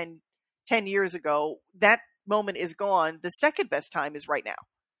was 10 years ago. That moment is gone. The second best time is right now.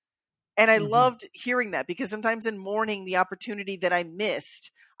 And I Hmm. loved hearing that, because sometimes in mourning the opportunity that I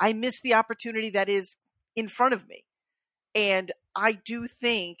missed the opportunity that is in front of me. And I do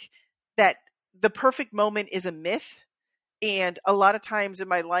think that the perfect moment is a myth. And a lot of times in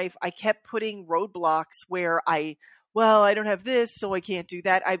my life, I kept putting roadblocks where I don't have this, so I can't do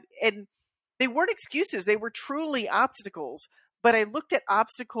that. And they weren't excuses. They were truly obstacles. But I looked at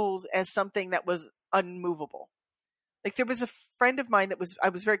obstacles as something that was unmovable. Like, there was a friend of mine that I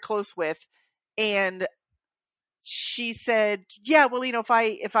was very close with, and she said, "Yeah, well,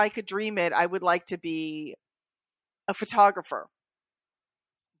 if I could dream it, I would like to be a photographer,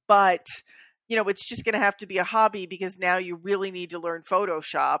 but it's just going to have to be a hobby because now you really need to learn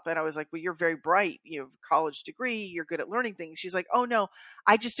Photoshop." And I was like, "Well, you're very bright. You have a college degree. You're good at learning things." She's like, "Oh no,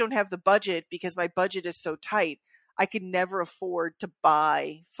 I just don't have the budget because my budget is so tight. I could never afford to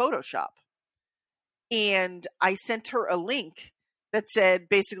buy Photoshop." And I sent her a link that said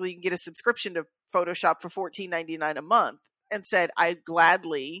basically you can get a subscription to Photoshop for $14.99 a month, and said I'd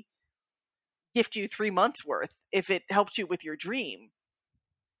gladly gift you 3 months worth if it helped you with your dream.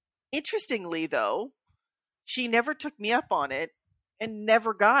 Interestingly, though, she never took me up on it and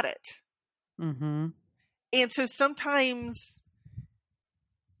never got it. Mm-hmm. And so sometimes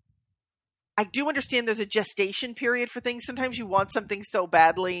I do understand there's a gestation period for things. Sometimes you want something so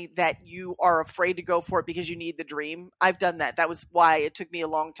badly that you are afraid to go for it because you need the dream. I've done that. That was why it took me a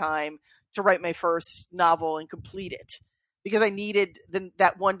long time to write my first novel and complete it, because I needed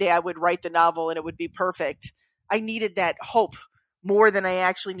that one day I would write the novel and it would be perfect. I needed that hope more than I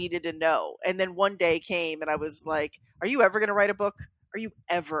actually needed to know. And then one day came and I was like, are you ever going to write a book? Are you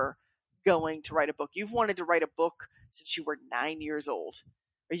ever going to write a book? You've wanted to write a book since you were 9 years old.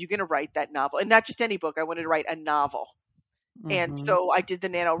 Are you going to write that novel? And not just any book. I wanted to write a novel. And Mm-hmm. so I did the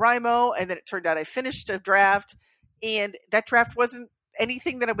NaNoWriMo, and then it turned out I finished a draft, and that draft wasn't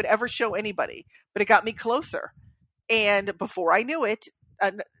anything that I would ever show anybody, but it got me closer. And before I knew it,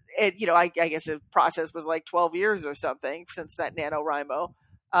 I guess the process was like 12 years or something since that NaNoWriMo.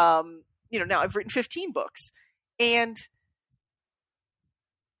 Now I've written 15 books. And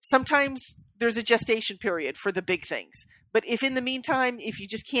sometimes there's a gestation period for the big things. But if in the meantime, if you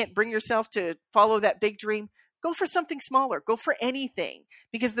just can't bring yourself to follow that big dream, go for something smaller. Go for anything,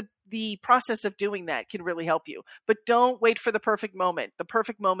 because the process of doing that can really help you. But don't wait for the perfect moment. The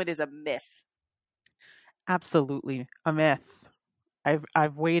perfect moment is a myth. Absolutely a myth.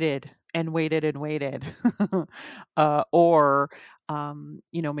 I've waited and waited and waited, or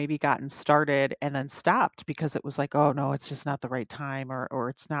maybe gotten started and then stopped because it was like, oh no, it's just not the right time, or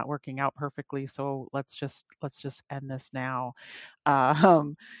it's not working out perfectly. So let's just end this now.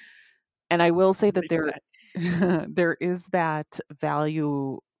 Um, and I will say that Nice there that. there is that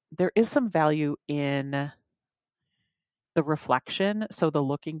value. There is some value in the reflection. So the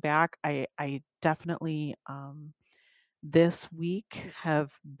looking back, I definitely this week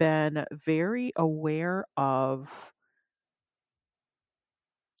have been very aware of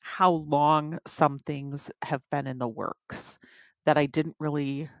how long some things have been in the works that I didn't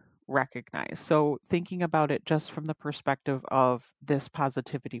really recognize. So, thinking about it just from the perspective of this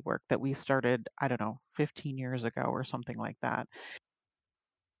positivity work that we started, I don't know, 15 years ago or something like that,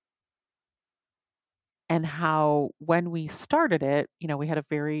 and how when we started it, we had a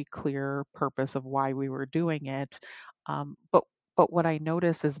very clear purpose of why we were doing it. But what I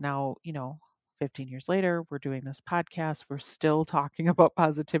notice is now, 15 years later, we're doing this podcast. We're still talking about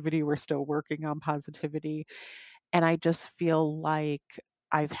positivity. We're still working on positivity, and I just feel like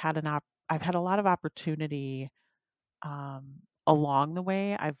I've had a lot of opportunity along the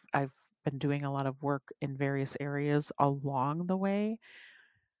way. I've been doing a lot of work in various areas along the way.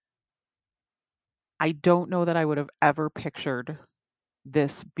 I don't know that I would have ever pictured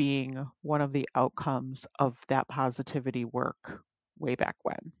this being one of the outcomes of that positivity work way back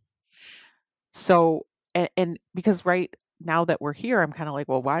when. So, and because right now that we're here, I'm kind of like,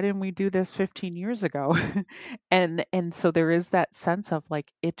 well, why didn't we do this 15 years ago? And so there is that sense of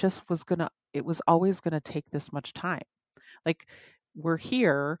like, it was always gonna take this much time. Like, we're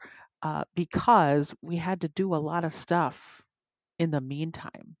here because we had to do a lot of stuff in the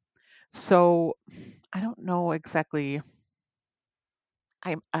meantime. So I don't know exactly.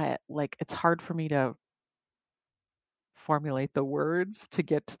 Like, it's hard for me to formulate the words to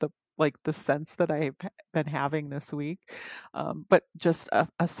get to the sense that I've been having this week. But just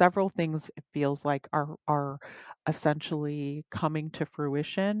several things it feels like are essentially coming to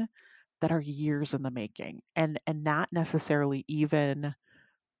fruition that are years in the making, and not necessarily even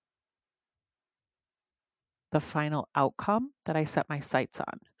the final outcome that I set my sights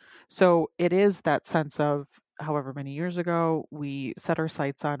on. So it is that sense of however many years ago we set our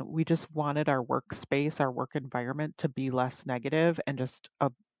sights on, we just wanted our workspace, our work environment to be less negative, and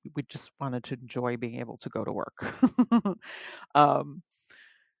we just wanted to enjoy being able to go to work. um,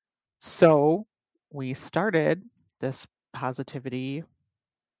 so we started this positivity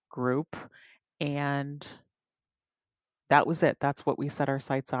group, and that was it. That's what we set our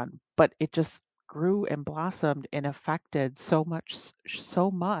sights on. But it just grew and blossomed and affected so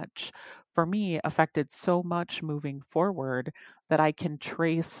much for me, affected so much moving forward that I can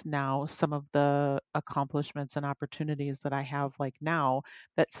trace now some of the accomplishments and opportunities that I have like now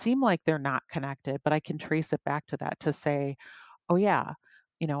that seem like they're not connected, but I can trace it back to that to say, oh yeah,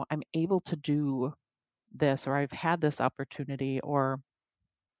 I'm able to do this, or I've had this opportunity, or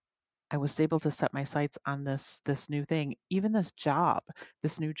I was able to set my sights on this new thing. Even this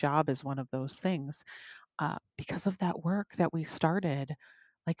new job is one of those things, because of that work that we started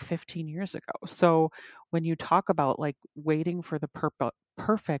like 15 years ago. So when you talk about like waiting for the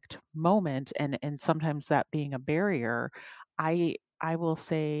perfect moment, and sometimes that being a barrier, I will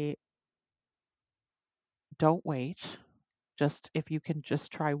say, don't wait. Just if you can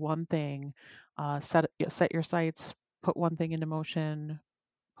just try one thing, set your sights, put one thing into motion,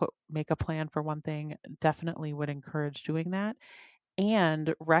 make a plan for one thing. Definitely would encourage doing that,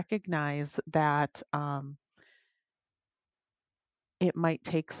 and recognize that it might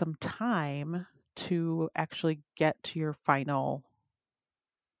take some time to actually get to your final,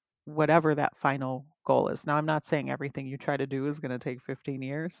 whatever that final goal is. Now, I'm not saying everything you try to do is going to take 15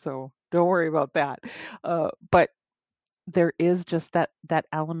 years, so don't worry about that. But there is just that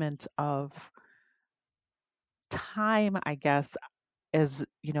element of time, I guess, as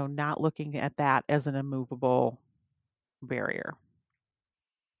not looking at that as an immovable barrier.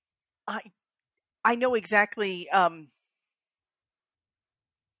 I I know exactly.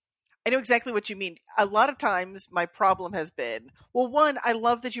 I know exactly what you mean. A lot of times, my problem has been, well, one, I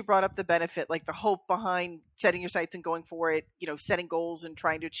love that you brought up the benefit, like the hope behind setting your sights and going for it. Setting goals and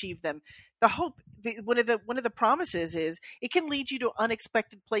trying to achieve them. The hope, one of the promises is it can lead you to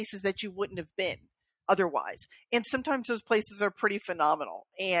unexpected places that you wouldn't have been otherwise. And sometimes those places are pretty phenomenal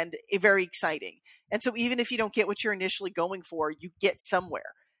and very exciting. And so even if you don't get what you're initially going for, you get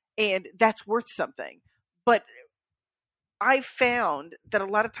somewhere, and that's worth something. But I've found that a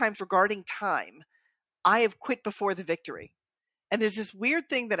lot of times regarding time, I have quit before the victory. And there's this weird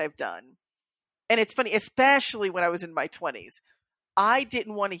thing that I've done. And it's funny, especially when I was in my 20s. I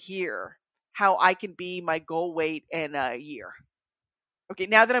didn't want to hear how I can be my goal weight in a year. Okay,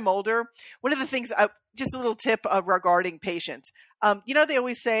 now that I'm older, one of the things, just a little tip regarding patience. They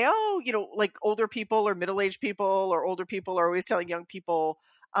always say, oh, like older people or middle-aged people or older people are always telling young people,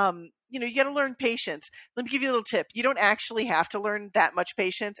 you got to learn patience. Let me give you a little tip. You don't actually have to learn that much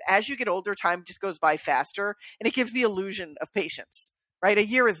patience. As you get older, time just goes by faster, and it gives the illusion of patience, right? A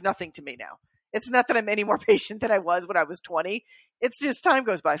year is nothing to me now. It's not that I'm any more patient than I was when I was 20. It's just time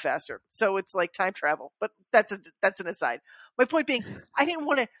goes by faster. So it's like time travel, but that's an aside. My point being, I didn't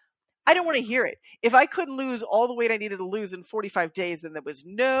want to hear it. If I couldn't lose all the weight I needed to lose in 45 days, then there was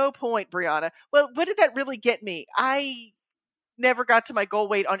no point, Brianna. Well, what did that really get me? I never got to my goal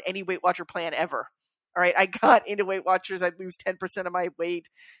weight on any Weight Watcher plan ever. All right. I got into Weight Watchers. I'd lose 10% of my weight,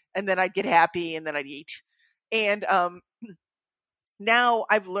 and then I'd get happy, and then I'd eat. And now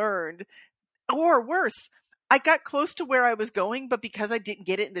I've learned, or worse, I got close to where I was going, but because I didn't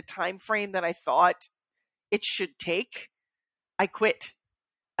get it in the time frame that I thought it should take, I quit.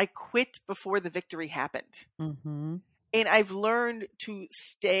 I quit before the victory happened. Mm-hmm. And I've learned to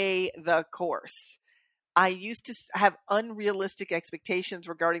stay the course. I used to have unrealistic expectations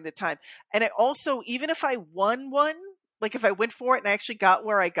regarding the time. And I also, even if I won one, like if I went for it and I actually got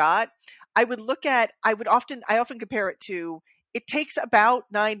where I got, I often compare it to, it takes about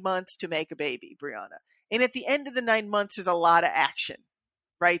 9 months to make a baby, Brianna. And at the end of the 9 months, there's a lot of action,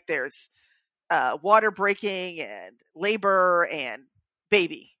 right? There's water breaking and labor and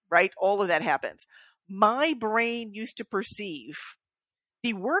baby, right? All of that happens. My brain used to perceive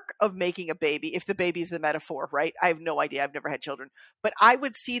the work of making a baby, if the baby is the metaphor, right? I have no idea. I've never had children. But I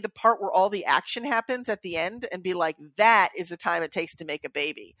would see the part where all the action happens at the end and be like, that is the time it takes to make a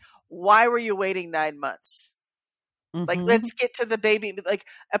baby. Why were you waiting 9 months? Mm-hmm. Like, let's get to the baby. Like,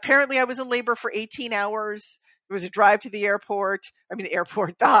 apparently I was in labor for 18 hours. There was a drive to the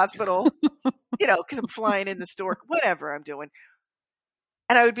hospital, because I'm flying in the store, whatever I'm doing.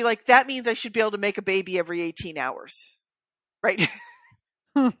 And I would be like, that means I should be able to make a baby every 18 hours, right?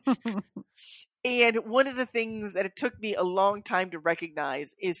 And one of the things that it took me a long time to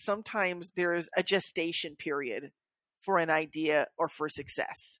recognize is sometimes there's a gestation period for an idea or for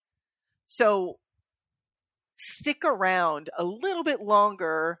success. So stick around a little bit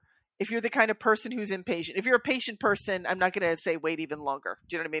longer if you're the kind of person who's impatient. If you're a patient person, I'm not going to say wait even longer.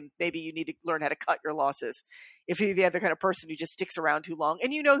 Do you know what I mean? Maybe you need to learn how to cut your losses. If you're the other kind of person who just sticks around too long,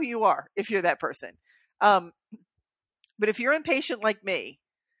 and you know who you are if you're that person. But if you're impatient like me,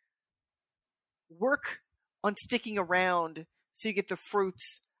 work on sticking around so you get the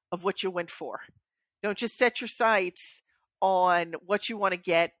fruits of what you went for. Don't just set your sights on what you want to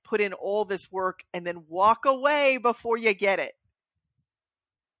get, put in all this work, and then walk away before you get it.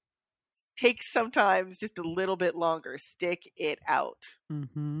 takes sometimes just a little bit longer. Stick it out.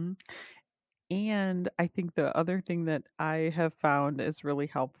 Mm-hmm. And I think the other thing that I have found is really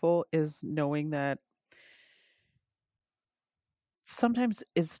helpful is knowing that sometimes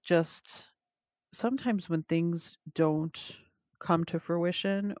it's just sometimes when things don't come to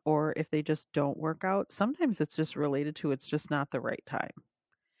fruition or if they just don't work out, sometimes it's just related to it's just not the right time.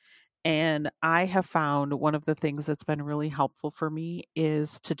 And I have found one of the things that's been really helpful for me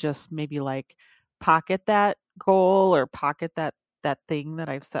is to just maybe like pocket that goal or pocket that thing that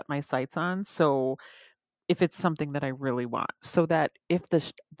I've set my sights on. So if it's something that I really want, so that if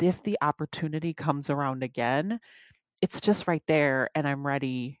the opportunity comes around again, it's just right there and I'm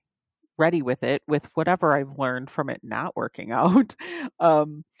ready with it with whatever I've learned from it not working out.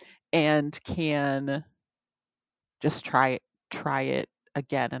 um, and can just try it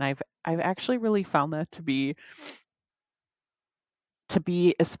again. And I've actually really found that to be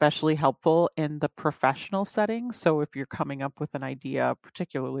especially helpful in the professional setting. So if you're coming up with an idea,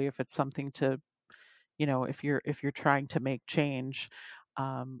 particularly if it's something to, if you're trying to make change,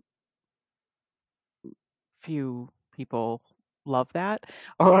 um, few people love that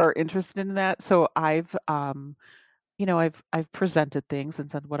or are interested in that. So I've presented things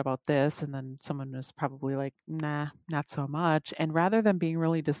and said, what about this? And then someone was probably like, nah, not so much. And rather than being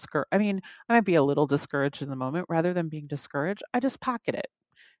really discouraged, I mean, I might be a little discouraged in the moment. Rather than being discouraged, I just pocket it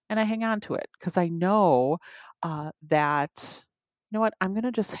and I hang on to it because I know that, you know what, I'm going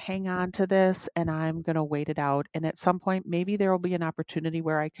to just hang on to this and I'm going to wait it out. And at some point, maybe there will be an opportunity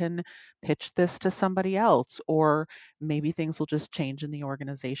where I can pitch this to somebody else, or maybe things will just change in the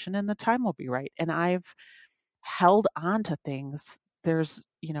organization and the time will be right. And I've held on to things. There's,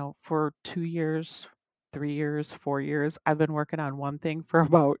 for 2 years, 3 years, 4 years, I've been working on one thing for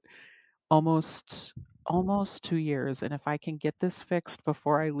about almost almost 2 years. And if I can get this fixed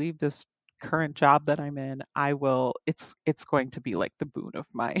before I leave this current job that I'm in, I will it's going to be like the boon of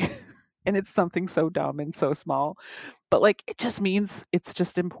my and it's something so dumb and so small. But like it just means it's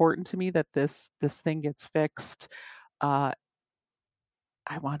just important to me that this thing gets fixed. Uh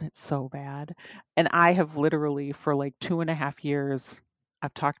I want it so bad. And I have literally for like 2.5 years,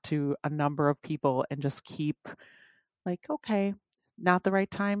 I've talked to a number of people and just keep like, okay, not the right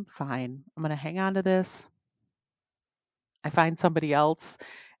time, fine. I'm gonna hang on to this. I find somebody else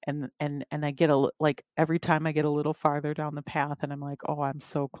and I get like every time I get a little farther down the path and I'm like, "Oh, I'm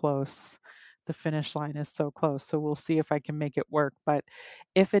so close. The finish line is so close. So we'll see if I can make it work." But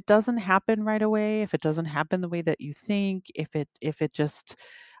if it doesn't happen right away, if it doesn't happen the way that you think, if it just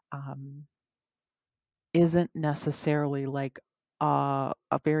um isn't necessarily like a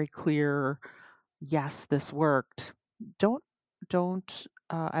very clear yes, this worked, don't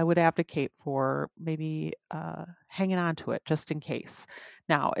I would advocate for maybe hanging on to it just in case.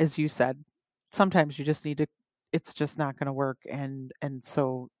 Now, as you said, sometimes you just need to. It's just not going to work, and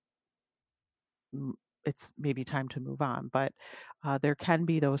so it's maybe time to move on. But there can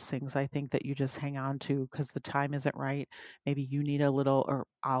be those things I think that you just hang on to because the time isn't right. Maybe you need a little, or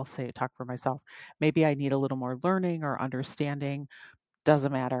I'll say, talk for myself. Maybe I need a little more learning or understanding.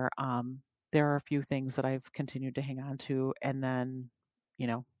 Doesn't matter. There are a few things that I've continued to hang on to, and then, you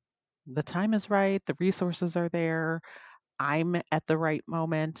know, the time is right, the resources are there, I'm at the right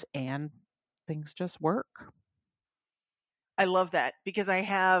moment, and things just work. I love that because I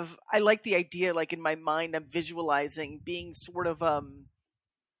like the idea, like in my mind I'm visualizing being sort of a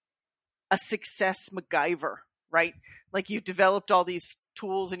success MacGyver, right? Like you've developed all these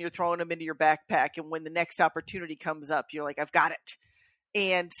tools and you're throwing them into your backpack, and when the next opportunity comes up, you're like, I've got it.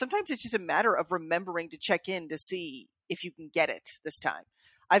 And sometimes it's just a matter of remembering to check in to see if you can get it this time.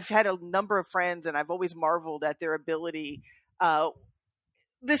 I've had a number of friends, and I've always marveled at their ability.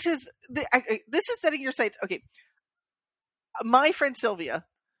 This is this is setting your sights. Okay, my friend Sylvia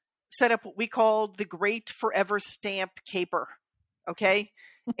set up what we called the Great Forever Stamp Caper. Okay,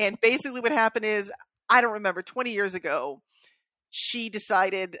 and basically what happened is, I don't remember, 20 years ago, she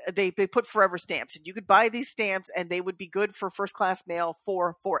decided they put forever stamps, and you could buy these stamps and they would be good for first class mail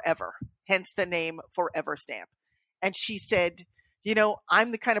for forever, hence the name Forever Stamp. And she said,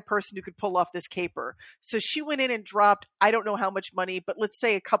 I'm the kind of person who could pull off this caper. So she went in and dropped, I don't know how much money, but let's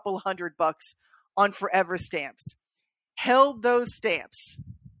say a couple $100 on forever stamps, held those stamps,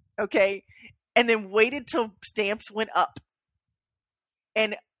 okay, and then waited till stamps went up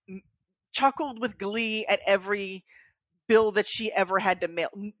and chuckled with glee at every bill that she ever had to mail.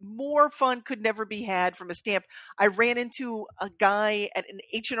 More fun could never be had from a stamp. I ran into a guy at an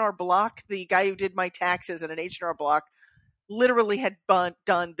H&R Block, the guy who did my taxes at an H&R Block, literally had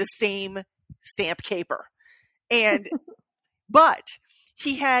done the same stamp caper. And but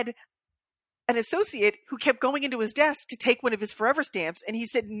he had an associate who kept going into his desk to take one of his forever stamps. And he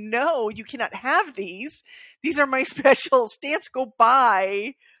said, no, you cannot have these. These are my special stamps. Go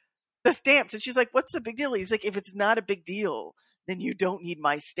buy the stamps. And she's like, what's the big deal? He's like, if it's not a big deal, then you don't need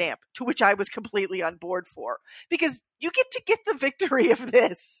my stamp, to which I was completely on board for, because you get the victory of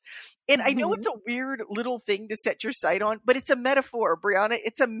this. And I know it's a weird little thing to set your sight on, but it's a metaphor, Brianna.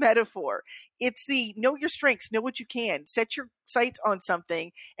 It's a metaphor. It's the know your strengths, know what you can, set your sights on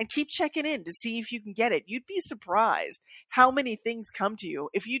something and keep checking in to see if you can get it. You'd be surprised how many things come to you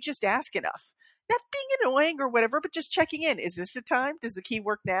if you just ask enough. Not being annoying or whatever, but just checking in. Is this the time? Does the key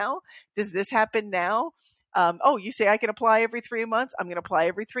work now? Does this happen now? Oh, you say I can apply every 3 months? I'm going to apply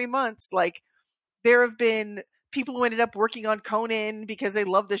every 3 months. Like, there have been people who ended up working on Conan because they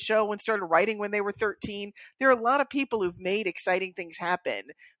loved the show and started writing when they were 13. There are a lot of people who've made exciting things happen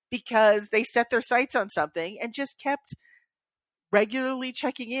because they set their sights on something and just kept regularly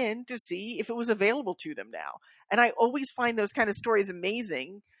checking in to see if it was available to them now. And I always find those kind of stories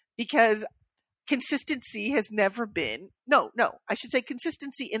amazing because consistency has never been, I should say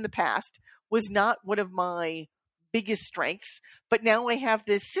consistency in the past was not one of my biggest strengths, but now I have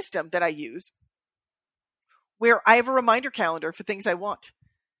this system that I use where I have a reminder calendar for things I want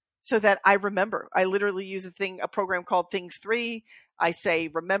so that I remember. I literally use a program called Things 3. I say,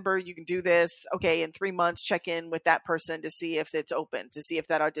 remember, you can do this. Okay, in 3 months, check in with that person to see if it's open, to see if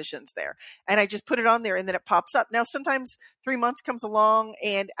that audition's there. And I just put it on there and then it pops up. Now, sometimes 3 months comes along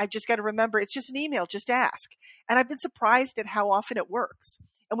and I just got to remember it's just an email, just ask. And I've been surprised at how often it works.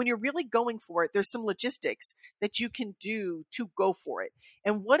 And when you're really going for it, there's some logistics that you can do to go for it.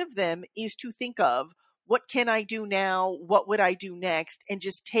 And one of them is to think of, what can I do now? What would I do next? And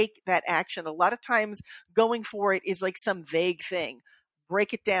just take that action. A lot of times going for it is like some vague thing.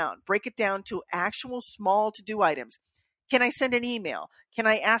 Break it down to actual small to-do items. Can I send an email? Can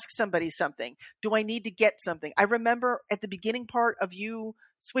I ask somebody something? Do I need to get something? I remember at the beginning part of you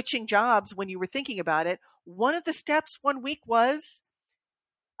switching jobs when you were thinking about it, one of the steps one week was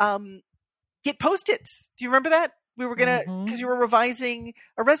get Post-its. Do you remember that? We were going to, because you were revising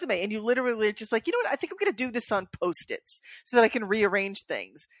a resume and you literally are just like, you know what, I think I'm going to do this on Post-its so that I can rearrange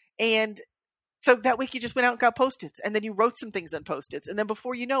things. And so that week you just went out and got Post-its and then you wrote some things on Post-its. And then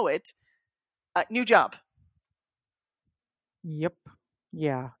before you know it, new job. Yep.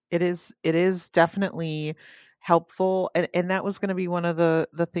 Yeah, it is definitely helpful. And that was going to be one of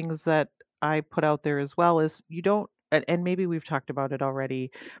the things that I put out there as well is you don't, and maybe we've talked about it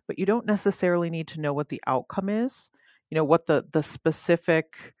already, but you don't necessarily need to know what the outcome is, what the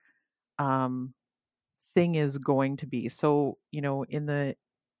specific um, thing is going to be. So, in the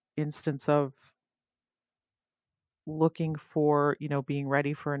instance of looking for, being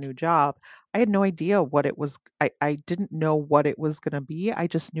ready for a new job, I had no idea what it was. I didn't know what it was going to be. I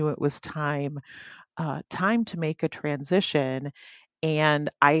just knew it was time to make a transition, and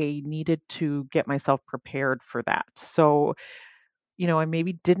I needed to get myself prepared for that. So, I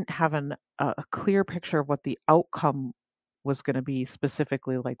maybe didn't have a clear picture of what the outcome was going to be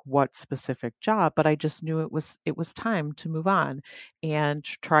specifically, like what specific job, but I just knew it was time to move on and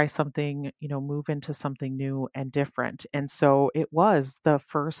try something, move into something new and different. And so it was the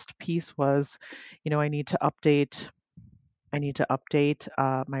first piece was, I need to update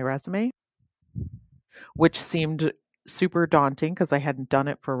my resume, which seemed super daunting because I hadn't done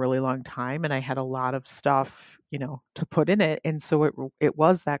it for a really long time and I had a lot of stuff, to put in it. And so it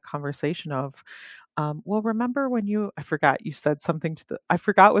was that conversation of, well, remember when I forgot you said something I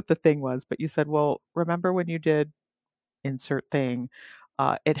forgot what the thing was, but you said, well, remember when you did insert thing,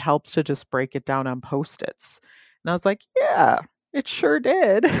 it helps to just break it down on Post-its. And I was like, yeah, it sure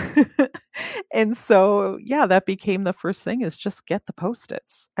did. And so, yeah, that became the first thing is just get the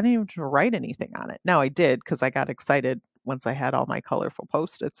Post-its. I didn't even write anything on it. Now I did because I got excited once I had all my colorful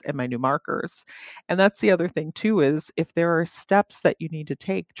Post-its and my new markers. And that's the other thing too, is if there are steps that you need to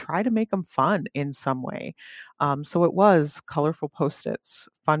take, try to make them fun in some way. So it was colorful Post-its,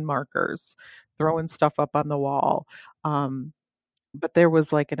 fun markers, throwing stuff up on the wall. But there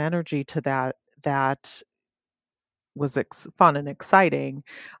was like an energy to that was fun and exciting.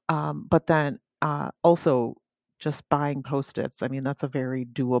 But then also just buying Post-its, I mean, that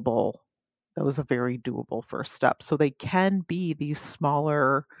was a very doable first step. So they can be these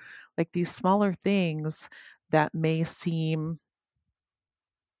smaller things that may seem,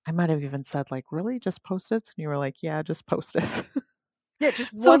 I might have even said like, really just Post-its? And you were like, yeah, just Post-its. Yeah,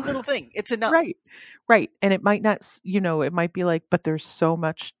 just one little thing. It's enough. Right. And it might not, it might be like, but there's so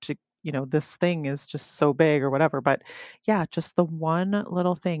much to, this thing is just so big or whatever. But yeah, just the one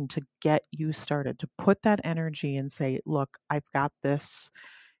little thing to get you started, to put that energy and say, look, I've got this,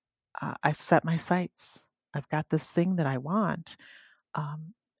 I've set my sights. I've got this thing that I want.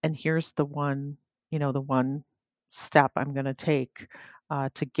 And here's the one step I'm going to take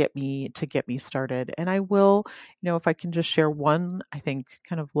to get me started. And I will, if I can just share one, I think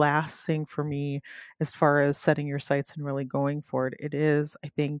kind of last thing for me as far as setting your sights and really going for it, it is, I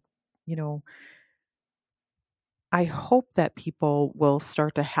think, I hope that people will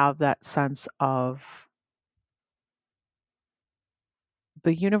start to have that sense of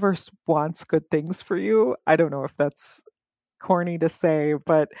the universe wants good things for you. I don't know if that's corny to say,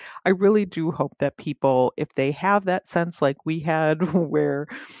 but I really do hope that people, if they have that sense like we had where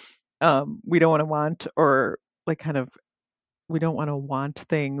we don't want to want, or like kind of we don't want to want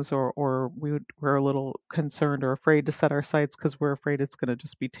things, or we're a little concerned or afraid to set our sights because we're afraid it's going to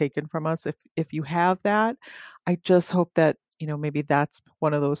just be taken from us. If you have that, I just hope that maybe that's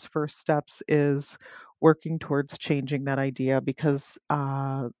one of those first steps, is working towards changing that idea, because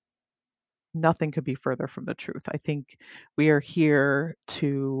nothing could be further from the truth. I think we are here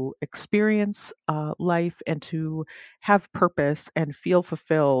to experience life and to have purpose and feel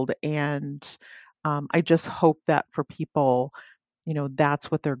fulfilled. And I just hope that for people, that's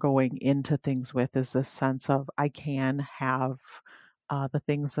what they're going into things with, is this sense of, I can have the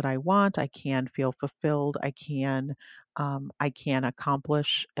things that I want. I can feel fulfilled. I can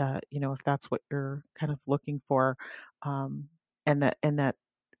accomplish, if that's what you're kind of looking for, and that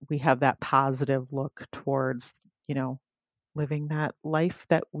we have that positive look towards, living that life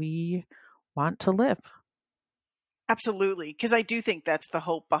that we want to live. Absolutely. Because I do think that's the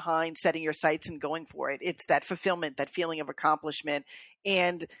hope behind setting your sights and going for it. It's that fulfillment, that feeling of accomplishment,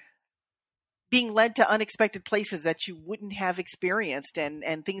 and being led to unexpected places that you wouldn't have experienced,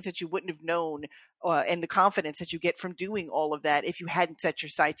 and things that you wouldn't have known, and the confidence that you get from doing all of that if you hadn't set your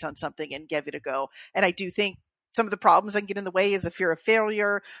sights on something and gave it a go. And I do think some of the problems that can get in the way is a fear of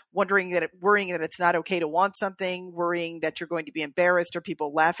failure, worrying that it's not okay to want something, worrying that you're going to be embarrassed or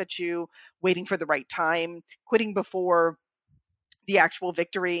people laugh at you, waiting for the right time, quitting before the actual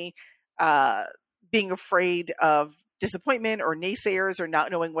victory, being afraid of disappointment or naysayers, or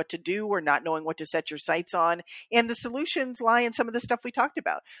not knowing what to do, or not knowing what to set your sights on. And the solutions lie in some of the stuff we talked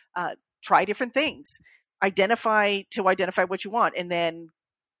about. Try different things, identify what you want, and then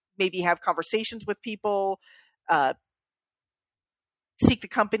maybe have conversations with people, seek the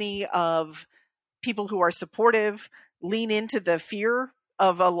company of people who are supportive, lean into the fear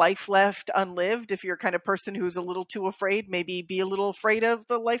of a life left unlived. If you're a kind of person who's a little too afraid, maybe be a little afraid of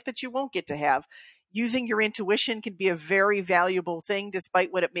the life that you won't get to have. Using your intuition can be a very valuable thing,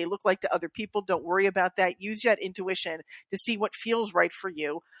 despite what it may look like to other people. Don't worry about that. Use that intuition to see what feels right for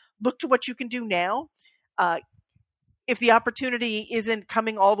you. Look to what you can do now. If the opportunity isn't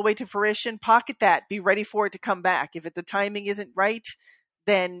coming all the way to fruition, pocket that. Be ready for it to come back. If the timing isn't right,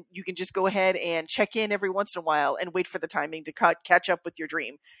 then you can just go ahead and check in every once in a while and wait for the timing to catch up with your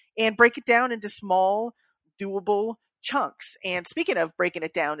dream. And break it down into small, doable chunks. And speaking of breaking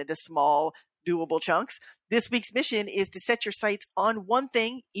it down into small, doable chunks, this week's mission is to set your sights on one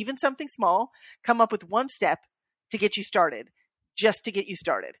thing, even something small. Come up with one step to get you started, just to get you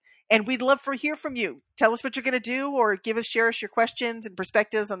started. And we'd love to hear from you. Tell us what you're going to do, or share us your questions and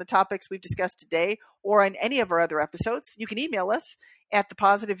perspectives on the topics we've discussed today, or on any of our other episodes. You can email us at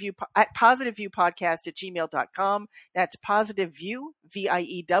positiveviewpodcast@gmail.com. That's positiveview,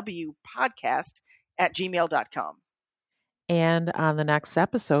 VIEW podcast @gmail.com. And on the next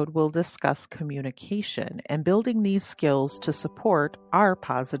episode, we'll discuss communication and building these skills to support our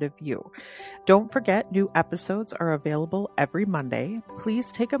positive view. Don't forget, new episodes are available every Monday.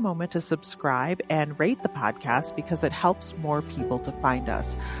 Please take a moment to subscribe and rate the podcast, because it helps more people to find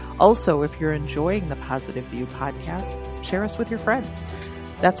us. Also, if you're enjoying the Positive View podcast, share us with your friends.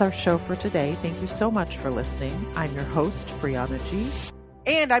 That's our show for today. Thank you so much for listening. I'm your host, Brianna G.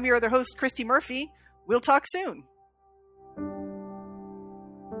 And I'm your other host, Christy Murphy. We'll talk soon.